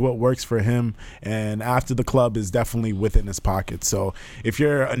 He knows what works for him, and After the Club is definitely within his pocket. So if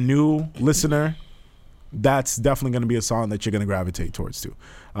you're a new listener, that's definitely going to be a song that you're going to gravitate towards too.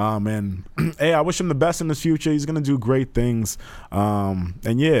 And hey, I wish him the best in his future. He's going to do great things.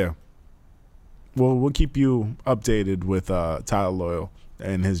 And yeah, we'll keep you updated with Tyler Loyal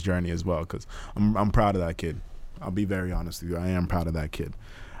and his journey as well, because I'm proud of that kid. I'll be very honest with you. I am proud of that kid.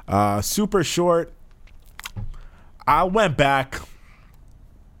 Super Short. I went back.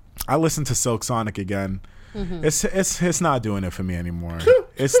 I listened to Silk Sonic again. Mm-hmm. It's not doing it for me anymore.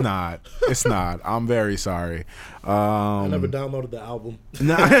 It's not. I'm very sorry. I never downloaded the album.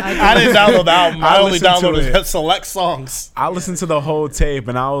 Nah, I didn't download the album. I only downloaded select songs. I listened to the whole tape,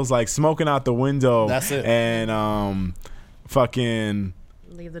 and I was like smoking out the window. That's it. And fucking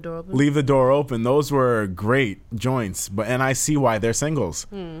Leave the Door Open. Leave the Door Open. Those were great joints, and I see why they're singles.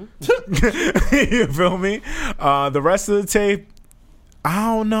 You feel me? The rest of the tape, I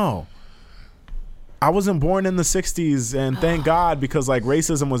don't know. I wasn't born in the 60s, and thank God, because like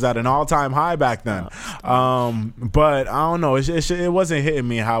racism was at an all-time high back then. But I don't know. It wasn't hitting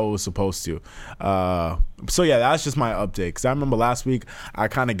me how it was supposed to. So yeah, that's just my update. Because I remember last week I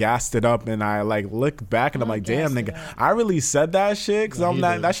kind of gassed it up, and I like looked back and I'm like, damn, nigga, I really said that shit. Because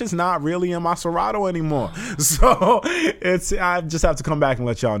that's just not really in my Serato anymore. So I just have to come back and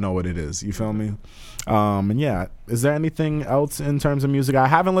let y'all know what it is. You feel me? And yeah, is there anything else in terms of music? I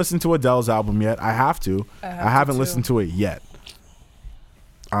haven't listened to Adele's album yet. I have to. I haven't listened to it yet.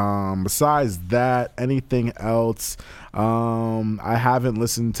 Besides that, anything else? I haven't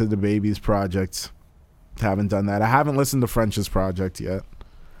listened to the Baby's project. Haven't done that. I haven't listened to French's project yet.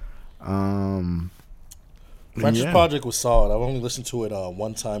 French's project was solid. I've only listened to it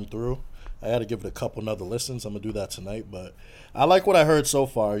one time through. I had to give it a couple other listens. I'm gonna do that tonight, but I like what I heard so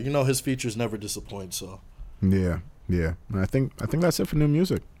far. You know, his features never disappoint. So yeah. I think that's it for new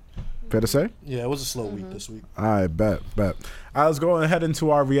music. Fair to say? Yeah, it was a slow week this week. I bet. All right, let's go ahead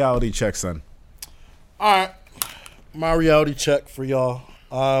into our reality check, son. All right, my reality check for y'all.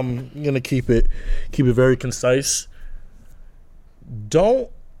 I'm gonna keep it very concise.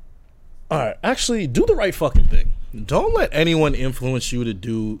 Actually, do the right fucking thing. Don't let anyone influence you to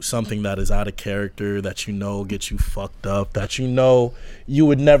do something that is out of character, that you know gets you fucked up, that you know you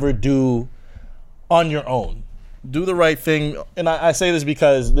would never do on your own. Do the right thing. And I say this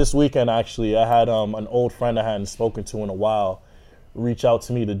because this weekend, actually, I had an old friend I hadn't spoken to in a while reach out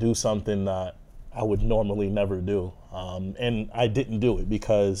to me to do something that I would normally never do. And I didn't do it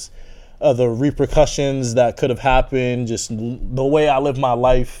because of the repercussions that could have happened, just the way I live my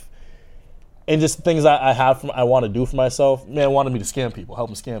life, and just things I want to do for myself. Man wanted me to scam people, help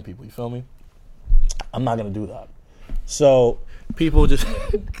him scam people. You feel me? I'm not going to do that. So people just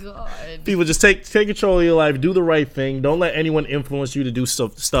take control of your life. Do the right thing. Don't let anyone influence you to do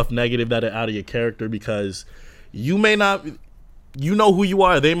stuff negative that are out of your character, because you may not, you know who you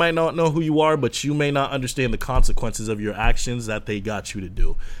are. They might not know who you are, but you may not understand the consequences of your actions that they got you to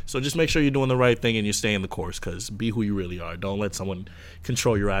do. So just make sure you're doing the right thing and you're staying the course, because be who you really are. Don't let someone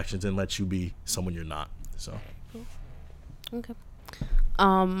control your actions and let you be someone you're not. So, okay.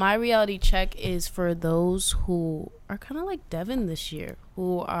 My reality check is for those who are kind of like Devin this year,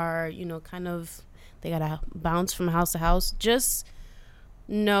 who are, kind of, they gotta bounce from house to house. Just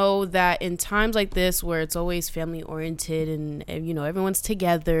know that in times like this, where it's always family oriented and everyone's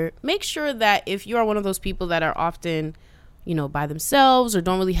together, make sure that if you are one of those people that are often by themselves or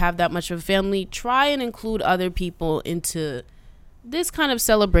don't really have that much of a family, try and include other people into this kind of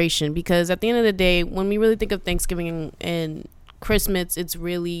celebration, because at the end of the day, when we really think of Thanksgiving and Christmas, it's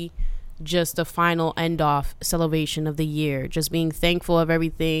really just a final end off celebration of the year, just being thankful of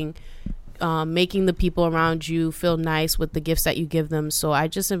everything, making the people around you feel nice with the gifts that you give them. So I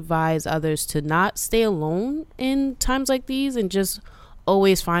just advise others to not stay alone in times like these and just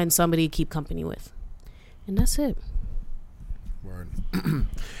always find somebody to keep company with. And that's it. Word.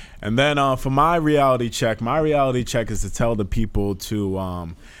 And then for my reality check is to tell the people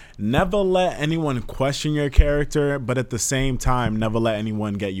to never let anyone question your character, but at the same time, never let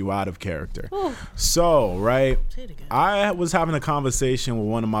anyone get you out of character. Ooh. So, right, I was having a conversation with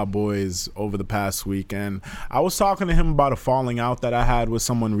one of my boys over the past week, and I was talking to him about a falling out that I had with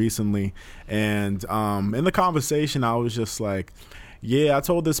someone recently. And in the conversation, I was just like, yeah, I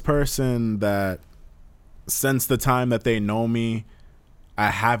told this person that since the time that they know me, I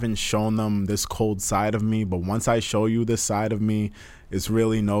haven't shown them this cold side of me, but once I show you this side of me, it's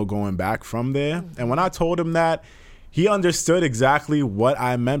really no going back from there. And when I told him that, he understood exactly what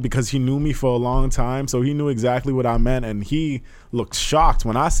I meant because he knew me for a long time. So he knew exactly what I meant. And he looked shocked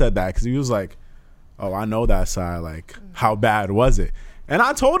when I said that because he was like, oh, I know that side. Like, how bad was it? And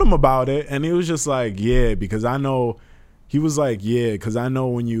I told him about it. And he was just like, yeah, because I know. He was like, yeah, because I know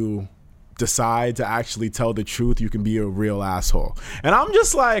when you decide to actually tell the truth, you can be a real asshole. And I'm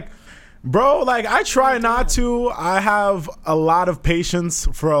just like, bro, like, I try not to. I have a lot of patience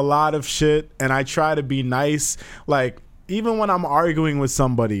for a lot of shit, and I try to be nice. Like, even when I'm arguing with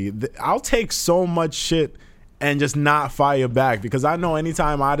somebody, I'll take so much shit and just not fire back, because I know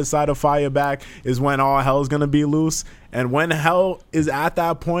anytime I decide to fire back is when all hell's gonna be loose. And when hell is at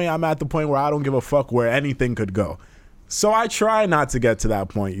that point, I'm at the point where I don't give a fuck where anything could go. So I try not to get to that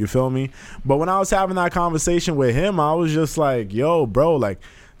point, you feel me? But when I was having that conversation with him, I was just like, yo, bro, like,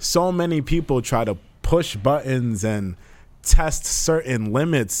 so many people try to push buttons and test certain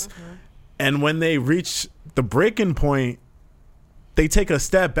limits. And when they reach the breaking point, they take a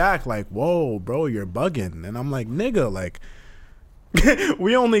step back like, whoa, bro, you're bugging. And I'm like, nigga, like,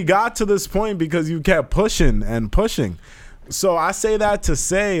 we only got to this point because you kept pushing and pushing. So I say that to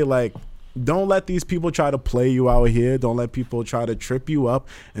say, like, don't let these people try to play you out here. Don't let people try to trip you up,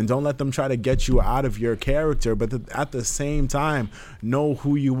 and don't let them try to get you out of your character. But at the same time, know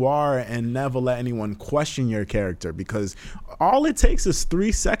who you are and never let anyone question your character, because all it takes is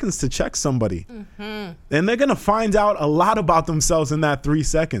 3 seconds to check somebody. And they're going to find out a lot about themselves in that 3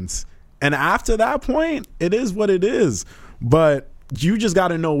 seconds. And after that point, it is what it is. But you just got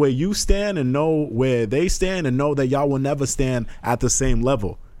to know where you stand and know where they stand, and know that y'all will never stand at the same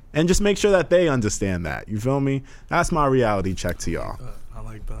level. And just make sure that they understand that. You feel me? That's my reality check to y'all. I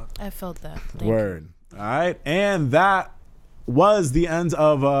like that. I felt that. Word. All right. And that was the end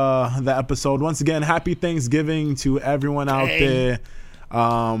of the episode. Once again, happy Thanksgiving to everyone out there.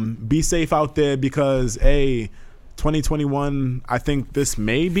 Be safe out there, because, 2021, I think this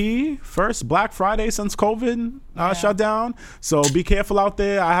may be first Black Friday since COVID shut down. So be careful out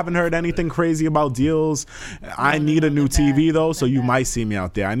there. I haven't heard anything crazy about deals. I need a new TV though, so you might see me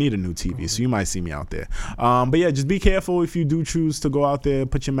out there. I need a new TV, so you might see me out there. But yeah, just be careful if you do choose to go out there.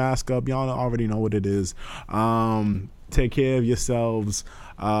 Put your mask up. Y'all already know what it is. Take care of yourselves.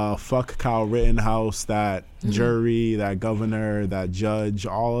 Fuck Kyle Rittenhouse, that jury, that governor, that judge,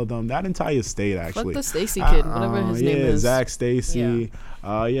 all of them, that entire state, actually. Fuck the Stacey kid, whatever his name is. Zach Stacey.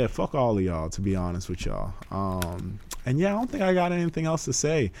 Yeah, fuck all of y'all, to be honest with y'all. And yeah, I don't think I got anything else to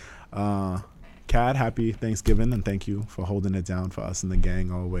say. Cad, happy Thanksgiving, and thank you for holding it down for us and the gang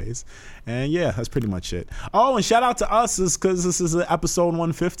always. And yeah, that's pretty much it. Oh, and shout out to us, because this is episode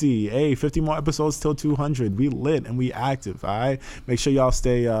 150. Hey, 50 more episodes till 200. We lit and we active, all right? Make sure y'all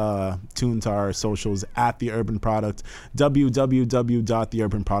stay tuned to our socials at The Urban Product,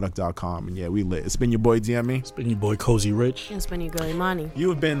 www.theurbanproduct.com. And yeah, we lit. It's been your boy DME. It's been your boy Cozy Rich. And it's been your girl Imani. You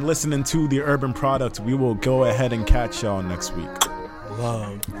have been listening to The Urban Product. We will go ahead and catch y'all next week.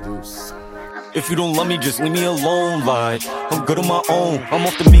 Love. Deuce. If you don't love me, just leave me alone, like I'm good on my own. I'm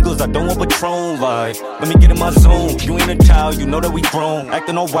off the Migos, I don't want Patron, like let me get in my zone. You ain't a child, you know that we grown.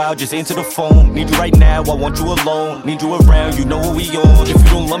 Acting all wild, just answer the phone. Need you right now, I want you alone. Need you around, you know what we on. If you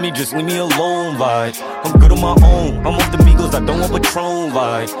don't love me, just leave me alone, like I'm good on my own. I'm off the Migos, I don't want Patron,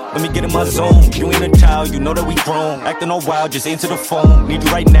 like let me get in my zone. You ain't a child, you know that we grown. Acting all wild, just answer the phone. Need you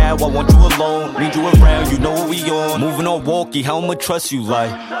right now, I want you alone. Need you around, you know what we on. Moving all walkie, how I'ma trust you,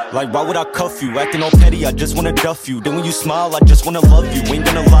 like why would I cuff you? Acting all petty, I just wanna duff you. Then when you smile, I just wanna love you. Ain't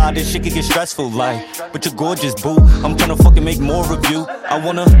gonna lie, this shit can get stressful, like but you're gorgeous, boo. I'm tryna fucking make more of you.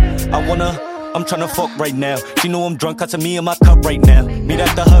 I'm tryna fuck right now. She know I'm drunk, cause of me in my cup right now. Meet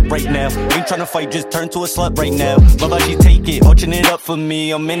at the hub right now. Ain't tryna fight, just turn to a slut right now. Love how she take it, arching it up for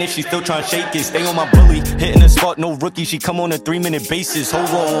me. I'm in it, she still tryna shake it. Stay on my bully, hitting the spot, no rookie. She come on a 3-minute basis. Hold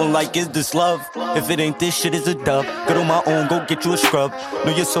on, like is this love? If it ain't this shit, is a dub. Good on my own, go get you a scrub.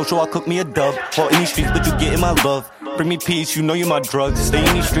 Know you're social, I'll cook me a dub. Fall in these streets, but you getting my love. Bring me peace, you know you're my drug. Stay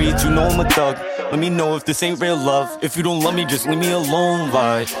in these streets, you know I'm a thug. Let me know if this ain't real love. If you don't love me, just leave me alone,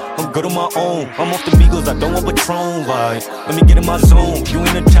 like I'm good on my own. I'm off the Migos, I don't want Patron, like let me get in my zone. You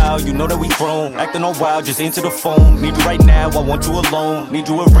ain't a child, you know that we grown. Acting all wild, just answer the phone. Need you right now, I want you alone. Need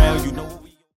you around, you know.